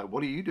 Foley's just like,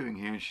 what are you doing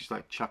here? And she's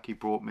like, Chucky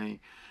brought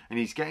me. And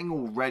he's getting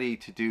all ready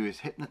to do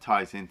his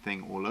hypnotizing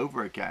thing all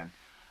over again.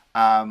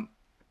 And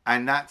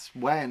that's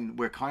when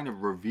we're kind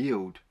of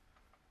revealed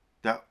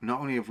that not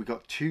only have we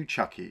got two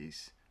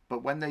Chuckies,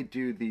 but when they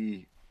do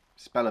the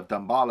spell of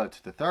Damballa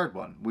to the third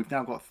one, we've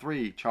now got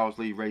 3 Charles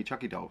Lee Ray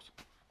Chucky dolls.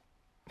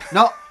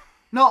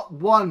 Not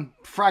one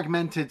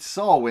fragmented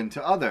soul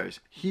into others.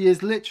 He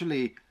is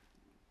literally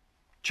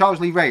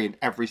Charles Lee Ray in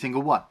every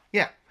single one.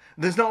 Yeah.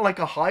 There's not like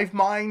a hive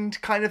mind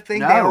kind of thing.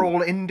 No. They're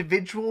all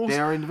individuals. They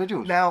are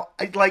individuals. Now,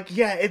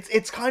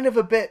 it's kind of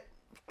a bit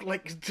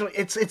like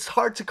it's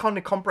hard to kind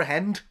of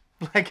comprehend.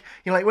 Like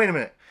you're like, wait a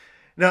minute.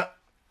 Now,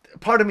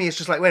 part of me is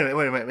just like, wait a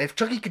minute. If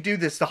Chucky could do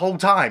this the whole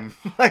time,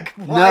 like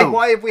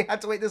why have we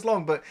had to wait this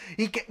long? But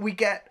we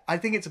get. I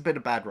think it's a bit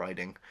of bad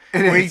writing.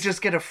 Where you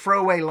just get a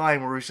throwaway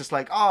line where he's just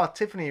like,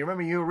 Tiffany,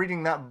 remember you were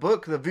reading that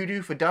book, The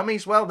Voodoo for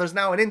Dummies? Well, there's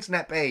now an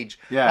internet page.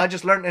 Yeah. I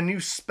just learned a new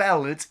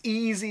spell, and it's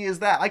easy as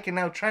that. I can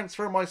now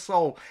transfer my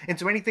soul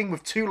into anything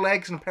with 2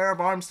 legs and a pair of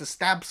arms to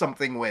stab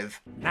something with.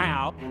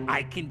 Now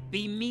I can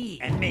be me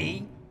and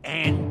me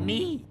and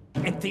me.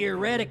 And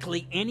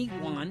theoretically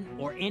anyone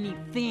or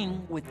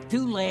anything with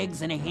 2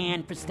 legs and a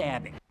hand for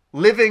stabbing.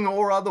 Living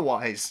or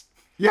otherwise.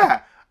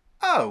 Yeah.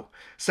 Oh,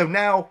 so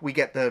now we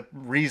get the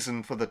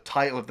reason for the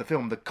title of the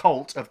film, The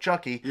Cult of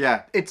Chucky.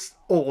 Yeah. It's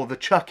all the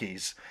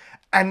Chuckies.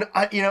 And,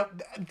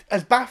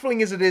 as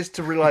baffling as it is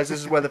to realize this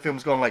is where the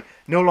film's gone, like,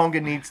 no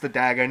longer needs the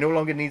dagger, no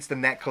longer needs the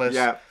necklace.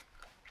 Yeah.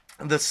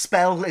 The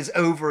spell is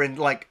over in,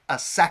 like, a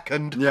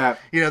second. Yeah.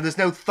 There's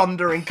no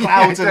thunder and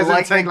clouds it and doesn't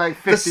lightning. take, like,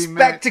 the 15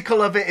 minutes.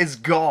 spectacle of it is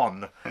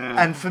gone.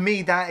 And for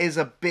me, that is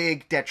a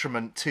big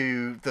detriment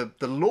to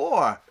the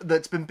lore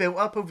that's been built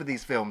up over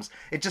these films.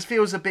 It just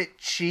feels a bit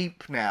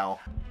cheap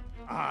now.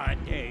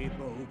 Ade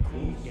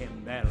beaucoup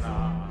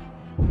Dembella.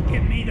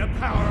 Give me the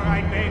power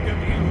I beg of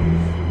you.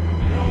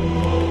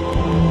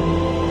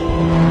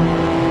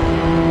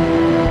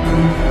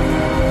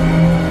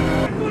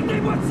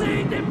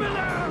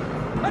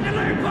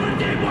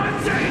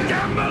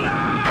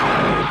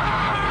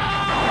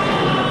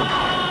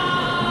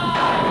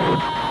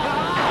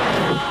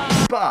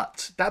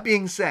 But, that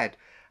being said,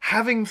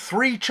 having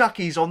 3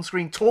 Chuckies on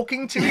screen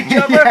talking to each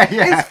other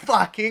Yeah. is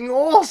fucking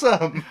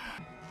awesome.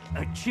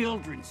 A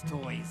children's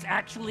toy is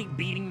actually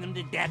beating them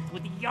to death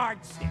with a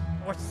yardstick,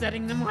 or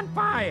setting them on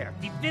fire,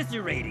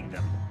 eviscerating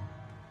them.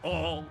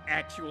 All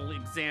actual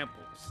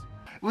examples.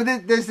 Well,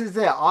 this is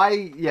it.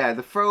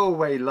 The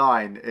throwaway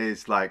line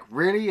is like,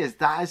 really? Is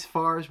that as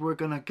far as we're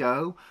going to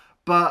go?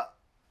 But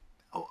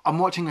I'm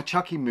watching a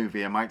Chucky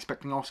movie. Am I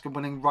expecting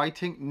Oscar-winning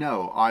writing?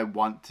 No, I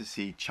want to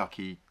see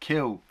Chucky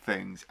kill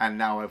things. And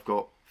now I've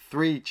got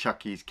 3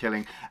 Chuckies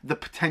killing, the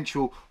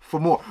potential for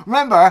more.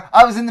 Remember,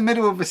 I was in the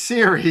middle of a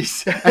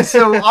series, and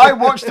so I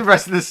watched the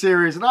rest of the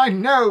series, and I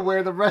know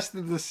where the rest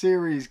of the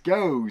series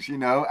goes,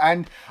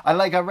 and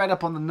I read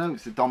up on the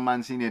notes that Don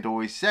Mancini had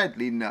always said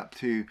leading up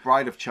to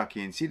Bride of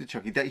Chucky and Seed of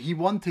Chucky that he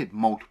wanted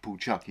multiple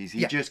Chuckies.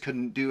 He just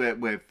couldn't do it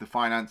with the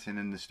financing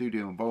and the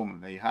studio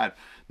involvement that he had.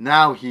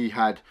 Now he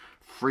had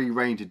free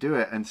reign to do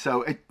it, and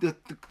so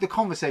the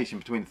conversation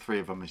between the 3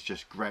 of them is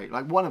just great.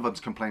 Like, one of them's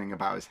complaining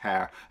about his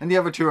hair, and the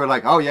other 2 are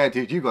like, oh yeah,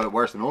 dude, you got it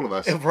worse than all of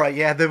us. Right,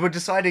 yeah, they were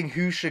deciding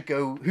who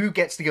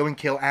gets to go and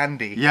kill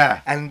Andy.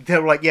 Yeah. And they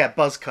were like, yeah,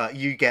 Buzzcut,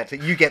 you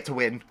get to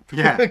win.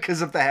 Yeah.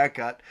 Because of the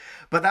haircut.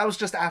 But that was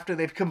just after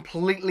they'd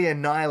completely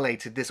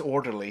annihilated this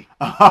orderly.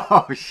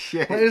 Oh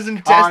shit. His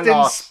intestines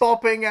Carlos.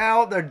 popping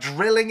out, they're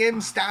drilling him,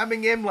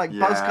 stabbing him, like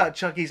Yeah. Buzzcut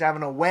Chucky's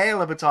having a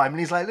whale of a time. And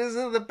he's like, this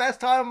is the best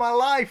time of my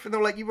life. And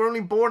they're like, you were only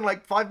born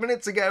like 5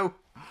 minutes ago.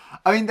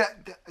 I mean,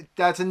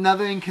 that's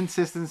another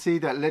inconsistency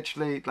that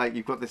literally, like,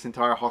 you've got this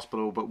entire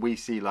hospital, but we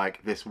see,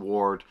 like, this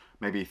ward,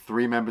 maybe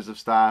 3 members of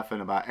staff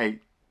and about 8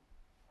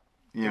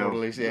 you know,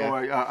 Orderlies, yeah.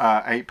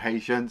 or 8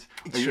 patients.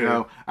 You True.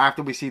 know,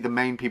 after we see the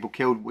main people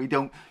killed, we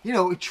don't, you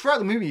know, throughout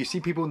the movie you see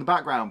people in the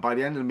background. By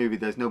the end of the movie,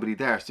 there's nobody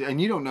there, so, and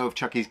you don't know if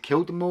Chucky's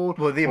killed them all.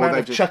 Well, the or amount they're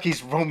of just-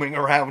 Chucky's roaming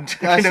around.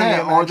 I That's can only it,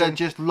 or they're imagine.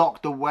 just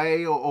locked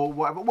away or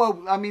whatever.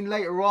 Well, I mean,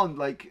 later on,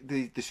 like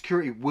the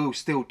security will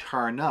still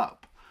turn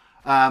up,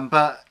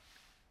 but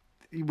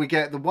we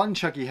get the one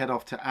Chucky head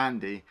off to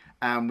Andy,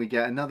 and we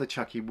get another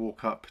Chucky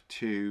walk up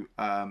to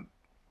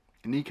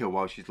Nico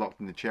while she's locked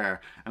in the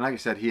chair. And like I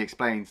said, he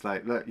explains,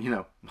 like, look, you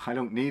know, I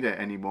don't need it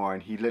anymore,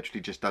 and he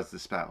literally just does the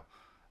spell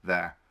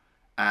there.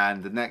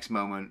 And the next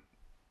moment,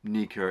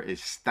 Nico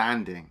is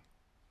standing,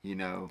 you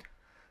know.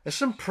 There's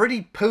some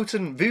pretty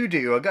potent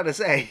voodoo, I gotta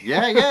say.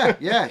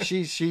 Yeah.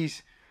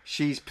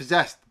 She's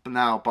possessed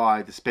now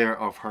by the spirit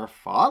of her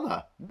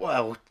father.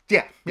 Well,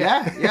 yeah.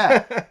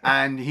 Yeah.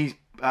 And he's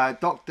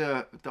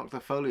Dr.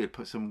 Foley had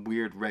put some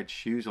weird red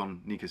shoes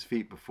on Nico's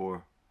feet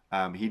before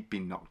he'd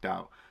been knocked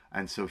out,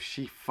 and so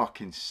she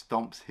fucking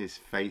stomps his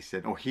face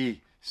in, or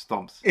he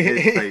stomps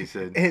his face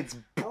in. It's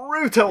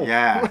brutal.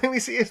 Yeah. When we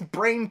see his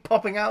brain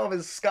popping out of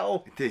his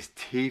skull. His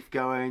teeth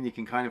going, you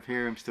can kind of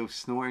hear him still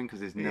snoring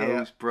because his Yeah.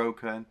 nose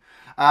broken.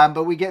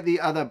 But we get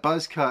the other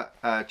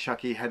buzzcut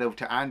Chucky head over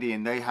to Andy,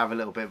 and they have a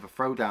little bit of a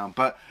throwdown.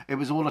 But it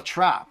was all a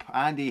trap.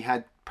 Andy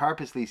had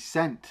purposely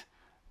sent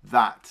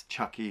that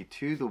Chucky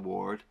to the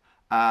ward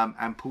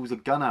and pulls a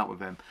gun out with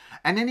him.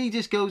 And then he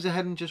just goes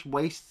ahead and just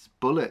wastes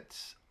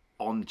bullets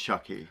on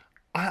Chucky.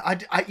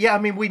 I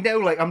mean, we know,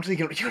 like, I'm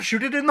thinking, you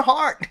shoot it in the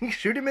heart.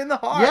 Shoot him in the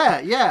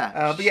heart.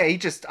 Yeah. But yeah,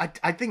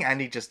 I think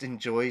Andy just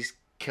enjoys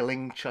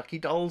killing Chucky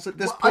dolls at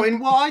this Well,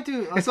 point. I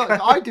do. It's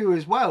like, I do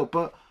as well.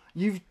 But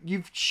you've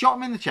shot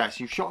him in the chest.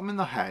 You've shot him in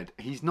the head.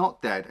 He's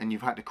not dead, and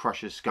you've had to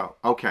crush his skull.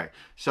 Okay,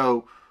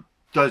 so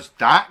does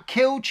that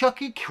kill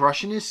Chucky,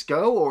 crushing his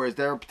skull, or is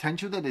there a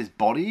potential that his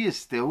body is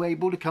still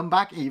able to come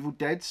back, Evil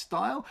Dead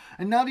style?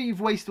 And now that you've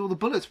wasted all the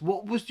bullets,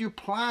 what was your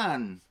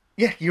plan?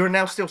 Yeah, you're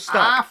now still stuck.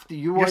 After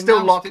You're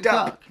still locked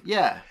up.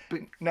 Yeah,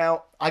 but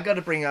Now, I got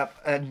to bring up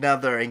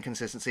another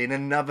inconsistency and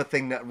another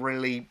thing that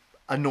really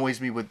annoys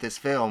me with this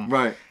film.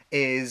 Right.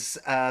 Is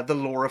the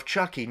lore of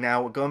Chucky.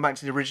 Now, going back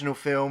to the original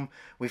film,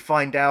 we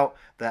find out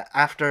that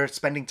after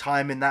spending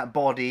time in that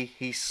body,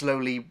 he's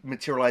slowly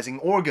materializing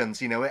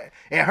organs. You know, it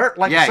hurt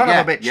like a son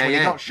of a bitch when he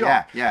got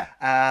shot.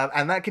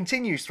 And that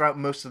continues throughout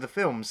most of the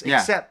films,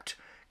 except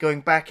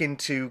going back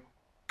into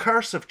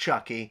Curse of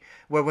Chucky,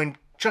 where when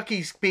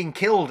Chucky's being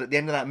killed at the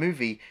end of that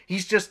movie,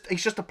 he's just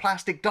a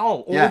plastic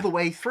doll all the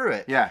way through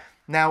it. Yeah.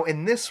 Now,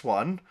 in this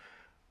one,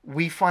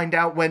 we find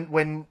out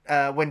when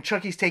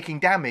Chucky's taking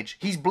damage,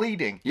 he's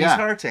bleeding, he's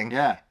hurting.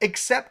 Yeah.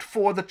 Except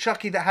for the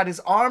Chucky that had his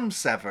arm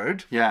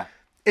severed. yeah.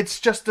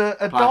 It's just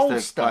a doll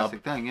stub.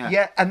 Plastic thing, yeah.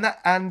 Yeah,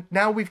 and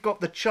now we've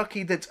got the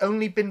Chucky that's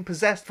only been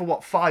possessed for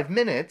 5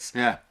 minutes.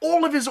 Yeah.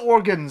 All of his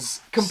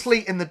organs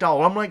complete in the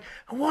doll. I'm like,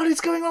 what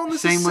is going on?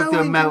 This Same is with so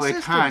the melted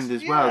inconsistent. hand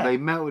as well. Yeah. They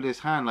melted his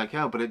hand like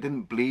hell, but it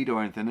didn't bleed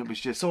or anything. It was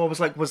just. So I was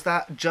like, was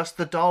that just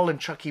the doll and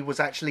Chucky was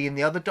actually in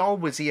the other doll?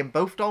 Was he in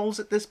both dolls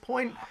at this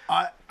point?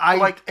 I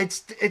Like,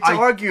 it's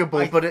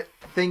arguable, but it...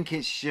 think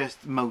it's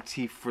just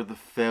motif for the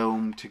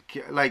film to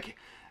get, like,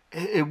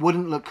 it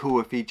wouldn't look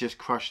cool if he just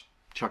crushed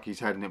Chucky's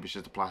head and it was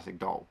just a plastic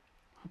doll.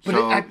 But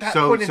So, at that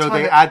so, point in so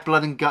time, they add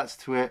blood and guts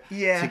to it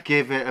Yeah. to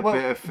give it a Well,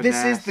 bit of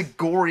finesse. this is the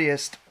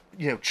goriest,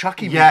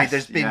 Chucky movie Yes,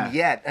 there's been yeah.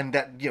 yet, and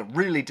that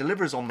really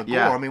delivers on the gore.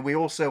 Yeah. I mean, we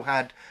also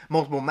had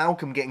Multiple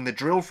Malcolm getting the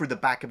drill through the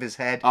back of his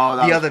head. Oh,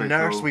 that the was other pretty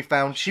nurse cool. we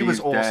found, she was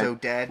also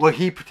dead. Well,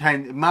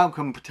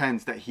 Malcolm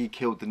pretends that he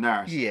killed the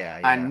nurse. Yeah.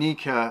 And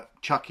Nika,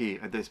 Chucky,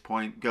 at this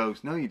point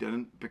goes, no, you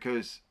didn't,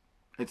 because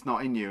it's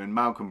not in you. And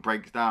Malcolm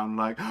breaks down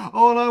like,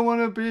 all I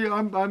want to be,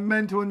 I'm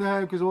mental in the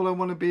head because all I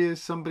want to be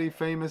is somebody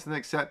famous and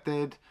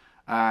accepted.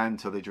 And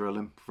so they drill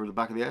him through the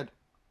back of the head.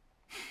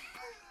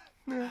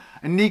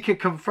 And Nika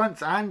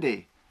confronts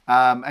Andy.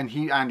 And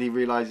Andy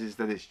realizes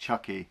that it's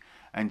Chucky.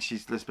 And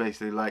she's just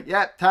basically like,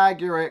 yep, tag,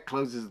 you're it.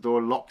 Closes the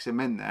door, locks him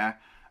in there,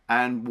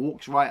 and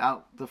walks right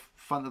out the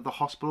front of the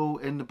hospital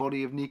in the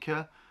body of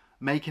Nika,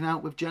 making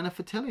out with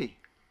Jennifer Tilly,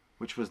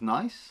 which was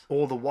nice.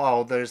 All the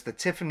while, there's the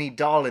Tiffany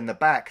doll in the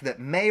back that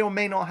may or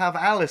may not have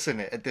Alice in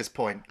it at this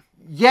point.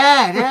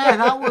 Yeah,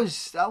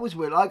 that was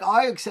weird. Like,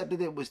 I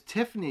accepted it was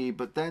Tiffany,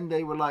 but then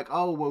they were like,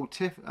 oh well,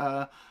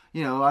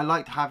 I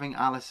liked having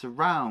Alice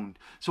around.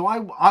 So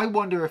I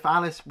wonder if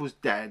Alice was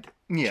dead,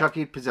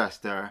 Chucky had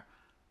possessed her.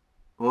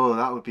 Oh,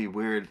 that would be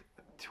weird.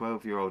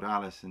 12-year-old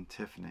Alice and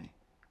Tiffany.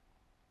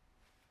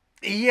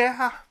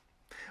 Yeah.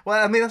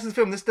 Well, I mean, that's the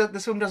film. This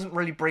film doesn't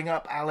really bring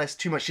up Alice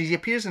too much. She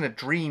appears in a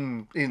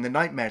dream in the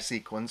nightmare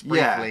sequence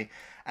briefly.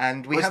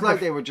 And we have like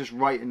they were just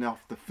writing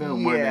off the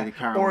film, weren't they? To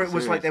carry on or the it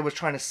was like series. they were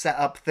trying to set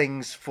up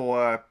things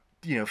for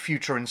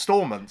future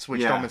installments,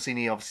 which Yeah. Don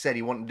Mancini obviously said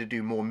he wanted to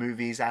do more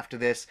movies after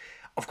this.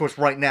 Of course,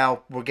 right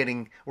now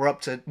we're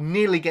up to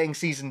nearly getting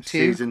season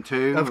two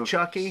of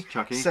Chucky.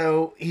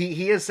 So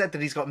he has said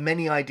that he's got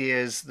many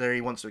ideas that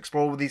he wants to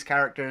explore with these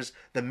characters.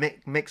 The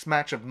mix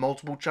match of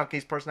multiple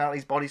Chucky's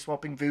personalities, body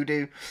swapping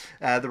voodoo,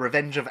 the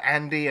revenge of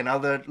Andy and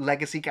other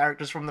legacy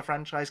characters from the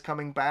franchise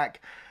coming back.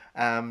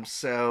 And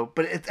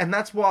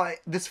that's why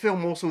this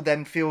film also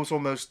then feels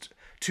almost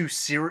too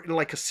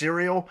like a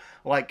serial.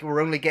 Like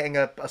we're only getting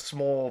a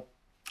small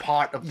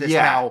part of this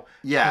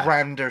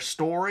grander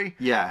story.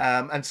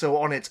 Yeah. And so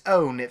on its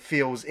own, it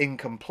feels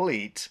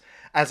incomplete.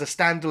 As a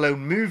standalone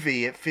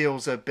movie, it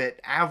feels a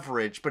bit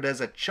average. But as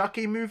a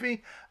Chucky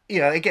movie,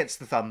 it gets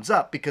the thumbs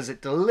up because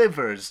it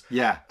delivers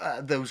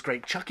those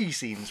great Chucky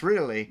scenes,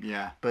 really.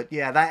 Yeah. But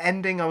yeah, that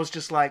ending, I was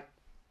just like,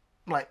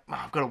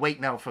 I've got to wait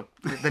now for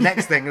the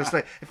next thing.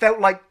 It felt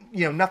like,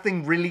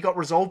 nothing really got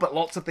resolved, but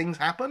lots of things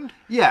happened.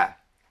 Yeah.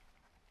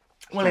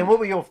 William, what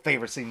were your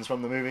favourite scenes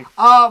from the movie?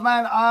 Oh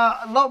man,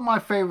 a lot of my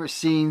favourite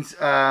scenes.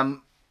 I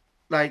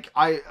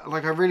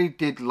really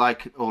did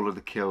like all of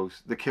the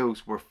kills. The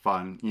kills were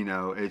fun.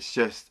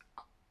 It's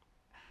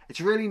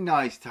really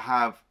nice to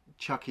have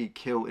Chucky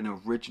kill in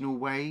original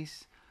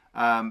ways,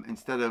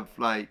 instead of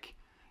like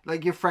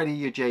your Freddy,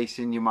 your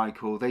Jason, your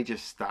Michael. They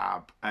just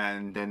stab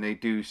and then they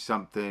do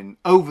something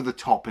over the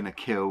top in a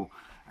kill,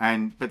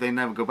 but they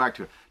never go back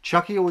to it.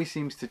 Chucky always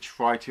seems to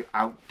try to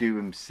outdo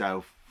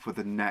himself for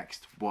the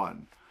next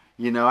one.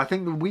 I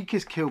think the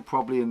weakest kill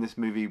probably in this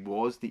movie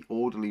was the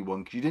orderly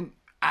one, because you didn't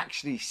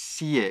actually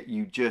see it.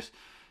 You just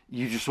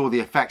saw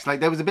the effects. Like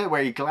there was a bit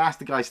where he glassed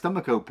the guy's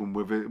stomach open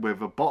with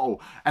a bottle,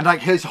 and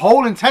like his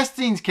whole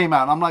intestines came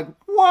out. And I'm like,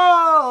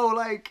 whoa!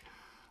 Like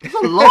it's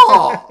a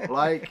lot.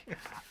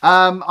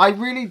 I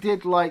really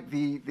did like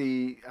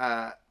the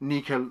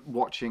Nika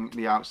watching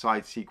the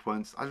outside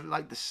sequence. I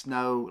like the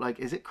snow. Like,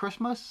 is it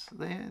Christmas?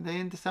 They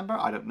in December?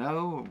 I don't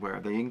know. Where are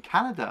they in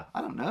Canada?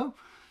 I don't know.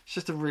 It's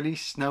just a really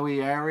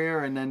snowy area,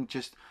 and then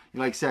just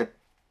like I said,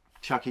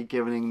 Chucky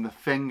giving him the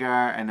finger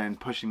and then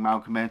pushing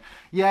Malcolm in.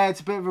 Yeah, it's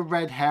a bit of a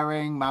red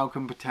herring.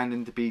 Malcolm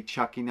pretending to be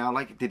Chucky now.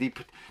 Like, did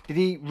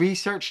he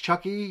research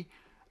Chucky,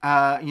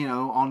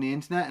 on the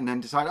internet and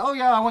then decide, oh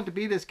yeah, I want to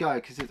be this guy?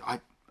 Because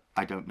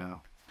I don't know.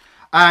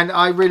 And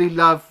I really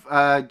love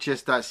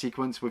just that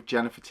sequence with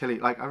Jennifer Tilly.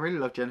 Like, I really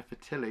love Jennifer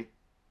Tilly.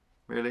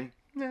 Really?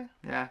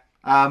 Yeah.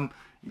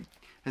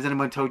 Has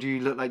anyone told you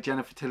look like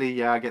Jennifer Tilly?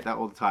 Yeah, I get that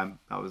all the time.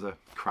 That was a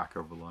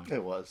cracker of a line.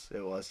 It was.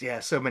 Yeah,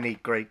 so many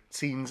great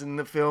scenes in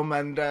the film.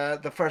 And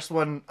the first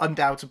one,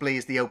 undoubtedly,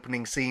 is the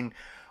opening scene.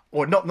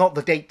 Or not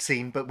the date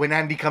scene, but when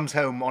Andy comes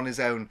home on his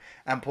own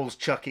and pulls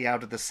Chucky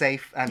out of the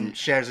safe and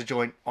shares a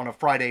joint on a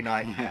Friday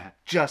night. Yeah.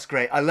 Just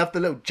great. I love the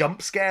little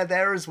jump scare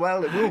there as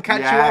well. It will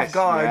catch you off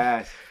guard.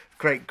 Yes.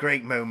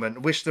 Great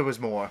moment. Wish there was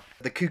more.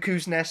 The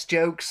Cuckoo's Nest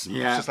jokes.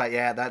 Yeah. Just like,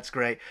 yeah, that's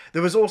great.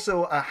 There was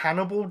also a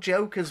Hannibal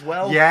joke as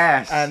well.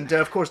 Yes. And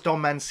of course, Don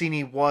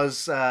Mancini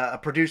was a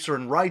producer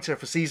and writer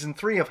for season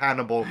 3 of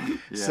Hannibal.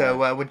 Yeah.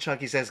 So when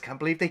Chucky says, can't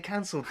believe they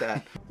cancelled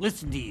that.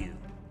 Listen to you.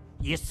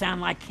 You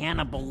sound like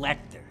Hannibal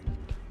Lecter.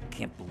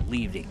 Can't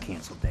believe they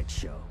cancelled that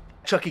show.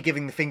 Chucky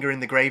giving the finger in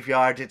the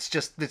graveyard. It's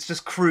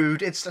just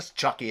crude. It's just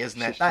Chucky, isn't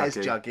it? That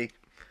is Chucky.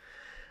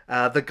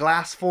 The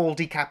glass fall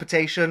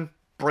decapitation.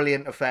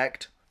 Brilliant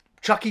effect.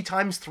 Chucky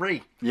times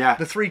 3. Yeah.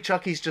 The 3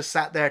 Chuckies just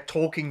sat there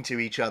talking to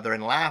each other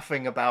and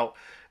laughing about,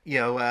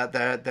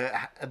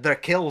 their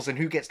kills and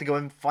who gets to go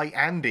and fight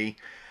Andy.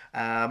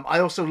 I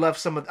also love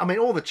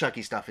all the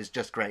Chucky stuff is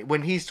just great.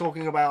 When he's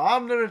talking about,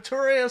 I'm the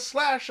notorious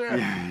slasher.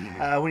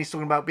 When he's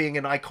talking about being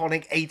an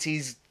iconic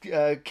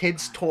 80s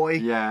kid's toy.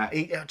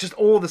 Yeah. Just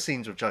all the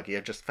scenes with Chucky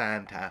are just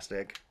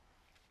fantastic.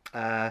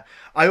 I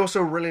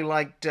also really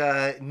liked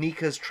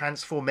Nika's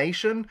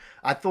transformation.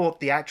 I thought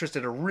the actress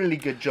did a really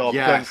good job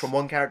going from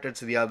one character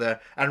to the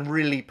other and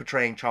really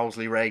portraying Charles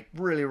Lee Ray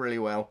really, really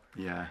well.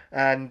 Yeah.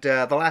 And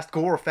the last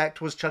gore effect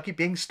was Chucky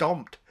being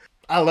stomped.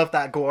 I love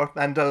that gore,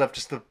 and I love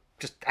just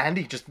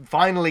Andy just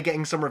finally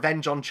getting some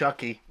revenge on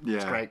Chucky. Yeah.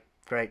 It's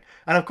great.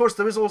 And of course,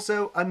 there is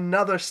also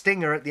another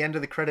stinger at the end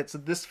of the credits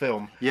of this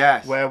film.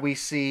 Yes. Where we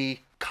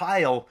see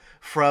Kyle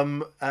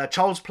from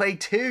Child's Play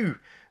 2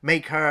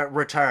 make her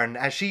return,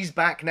 as she's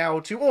back now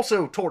to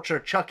also torture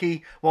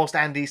Chucky whilst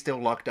Andy's still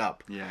locked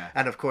up. Yeah.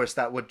 And of course,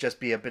 that would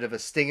just be a bit of a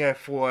stinger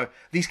for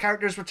these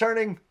characters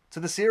returning to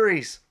the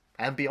series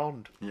and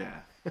beyond. Yeah.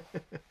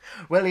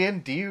 Well, Ian,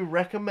 do you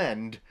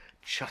recommend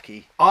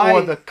Chucky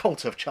or the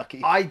Cult of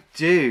Chucky? I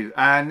do,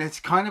 and it's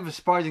kind of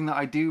surprising that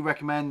I do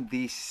recommend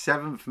the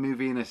 7th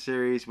movie in a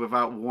series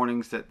without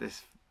warnings that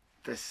this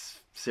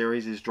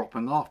series is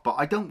dropping off. But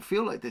I don't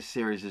feel like this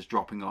series is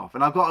dropping off,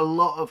 and I've got a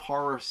lot of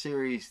horror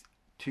series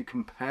to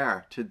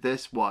compare to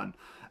this one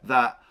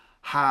that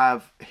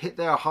have hit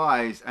their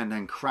highs and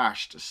then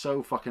crashed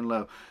so fucking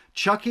low.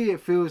 Chucky, it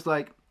feels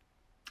like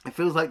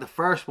the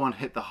first one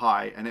hit the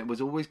high and it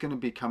was always going to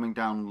be coming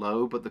down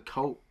low, but the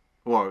cult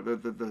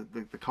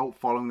the cult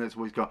following that's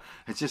always got,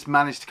 it's just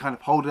managed to kind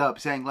of hold it up,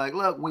 saying like,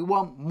 look, we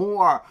want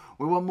more,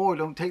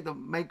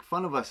 don't make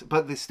fun of us.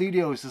 But the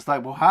studio is just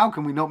like, well, how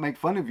can we not make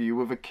fun of you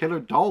with a killer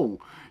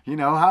doll?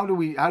 How do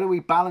we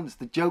balance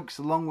the jokes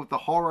along with the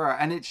horror?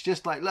 And it's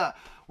just like, look,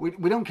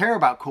 we don't care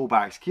about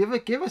callbacks.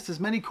 Give us as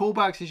many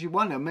callbacks as you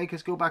want and make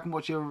us go back and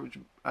watch your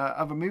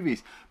other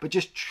movies, but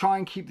just try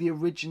and keep the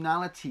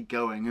originality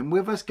going. And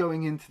with us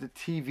going into the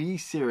TV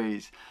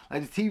series,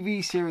 like the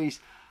TV series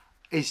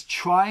is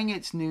trying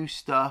its new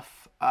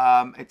stuff.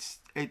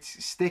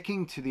 It's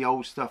sticking to the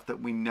old stuff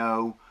that we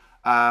know.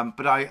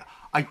 But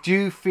I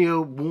do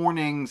feel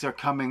warnings are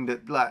coming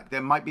that like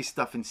there might be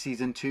stuff in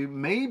season 2,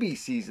 maybe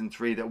season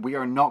 3 that we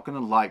are not going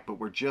to like, but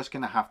we're just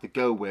going to have to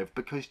go with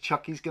because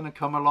Chucky's going to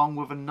come along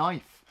with a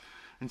knife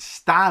and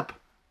stab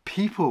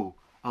people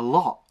a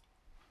lot.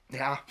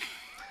 Yeah.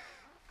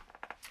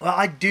 Well,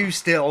 I do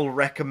still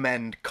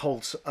recommend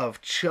Cult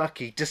of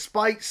Chucky,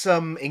 despite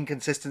some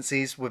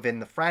inconsistencies within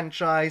the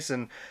franchise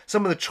and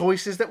some of the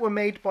choices that were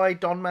made by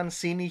Don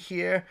Mancini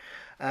here.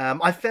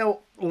 I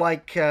felt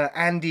like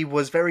Andy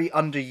was very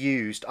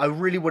underused. I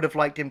really would have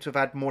liked him to have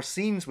had more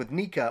scenes with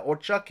Nika or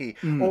Chucky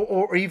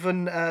or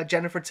even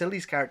Jennifer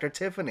Tilly's character,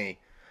 Tiffany.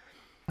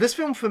 This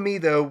film for me,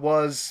 though,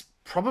 was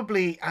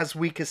probably as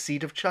weak as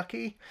Seed of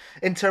Chucky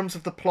in terms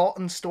of the plot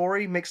and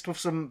story mixed with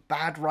some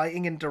bad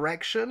writing and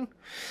direction.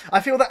 I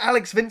feel that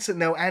Alex Vincent,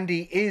 though,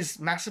 Andy, is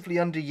massively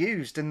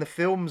underused and the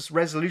film's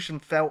resolution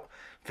felt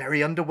very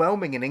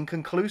underwhelming and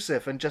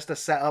inconclusive and just a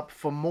setup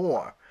for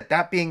more.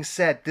 That being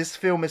said, this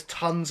film is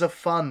tons of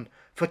fun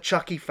for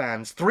Chucky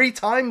fans. 3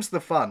 times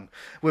the fun,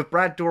 with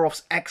Brad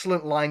Dourif's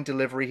excellent line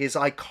delivery, his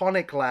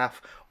iconic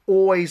laugh,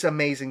 always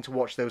amazing to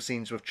watch those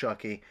scenes with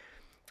Chucky.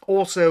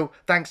 Also,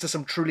 thanks to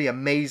some truly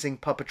amazing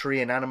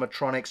puppetry and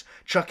animatronics,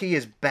 Chucky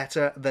is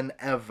better than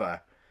ever.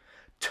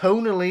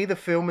 Tonally, the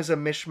film is a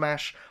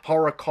mishmash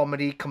horror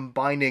comedy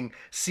combining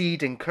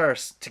Seed and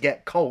Curse to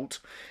get Cult.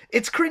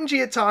 It's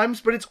cringy at times,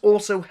 but it's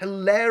also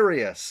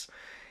hilarious.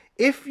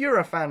 If you're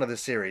a fan of the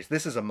series,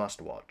 this is a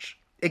must-watch.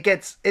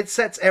 It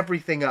sets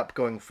everything up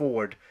going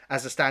forward.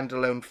 As a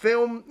standalone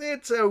film,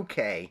 it's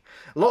okay.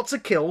 Lots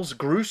of kills,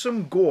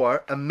 gruesome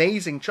gore,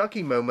 amazing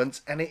Chucky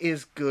moments, and it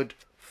is good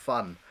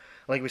fun.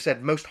 Like we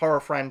said, most horror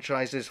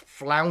franchises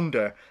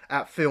flounder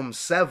at film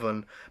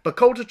 7, but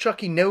Cult of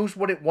Chucky knows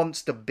what it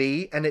wants to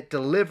be, and it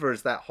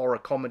delivers that horror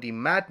comedy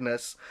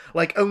madness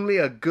like only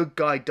a good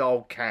guy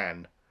doll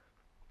can.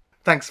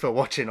 Thanks for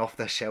watching Off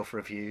the Shelf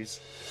Reviews.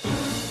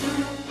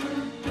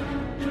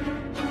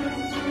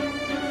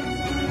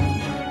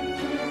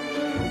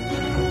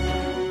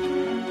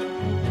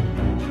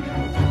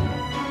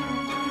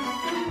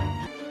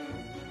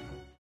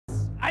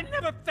 I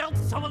never felt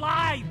so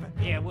alive!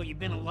 Yeah, well, you've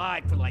been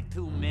alive for like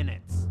 2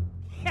 minutes.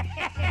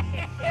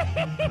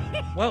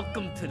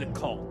 Welcome to the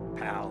cult,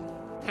 pal.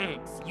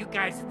 Thanks, you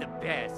guys are the best.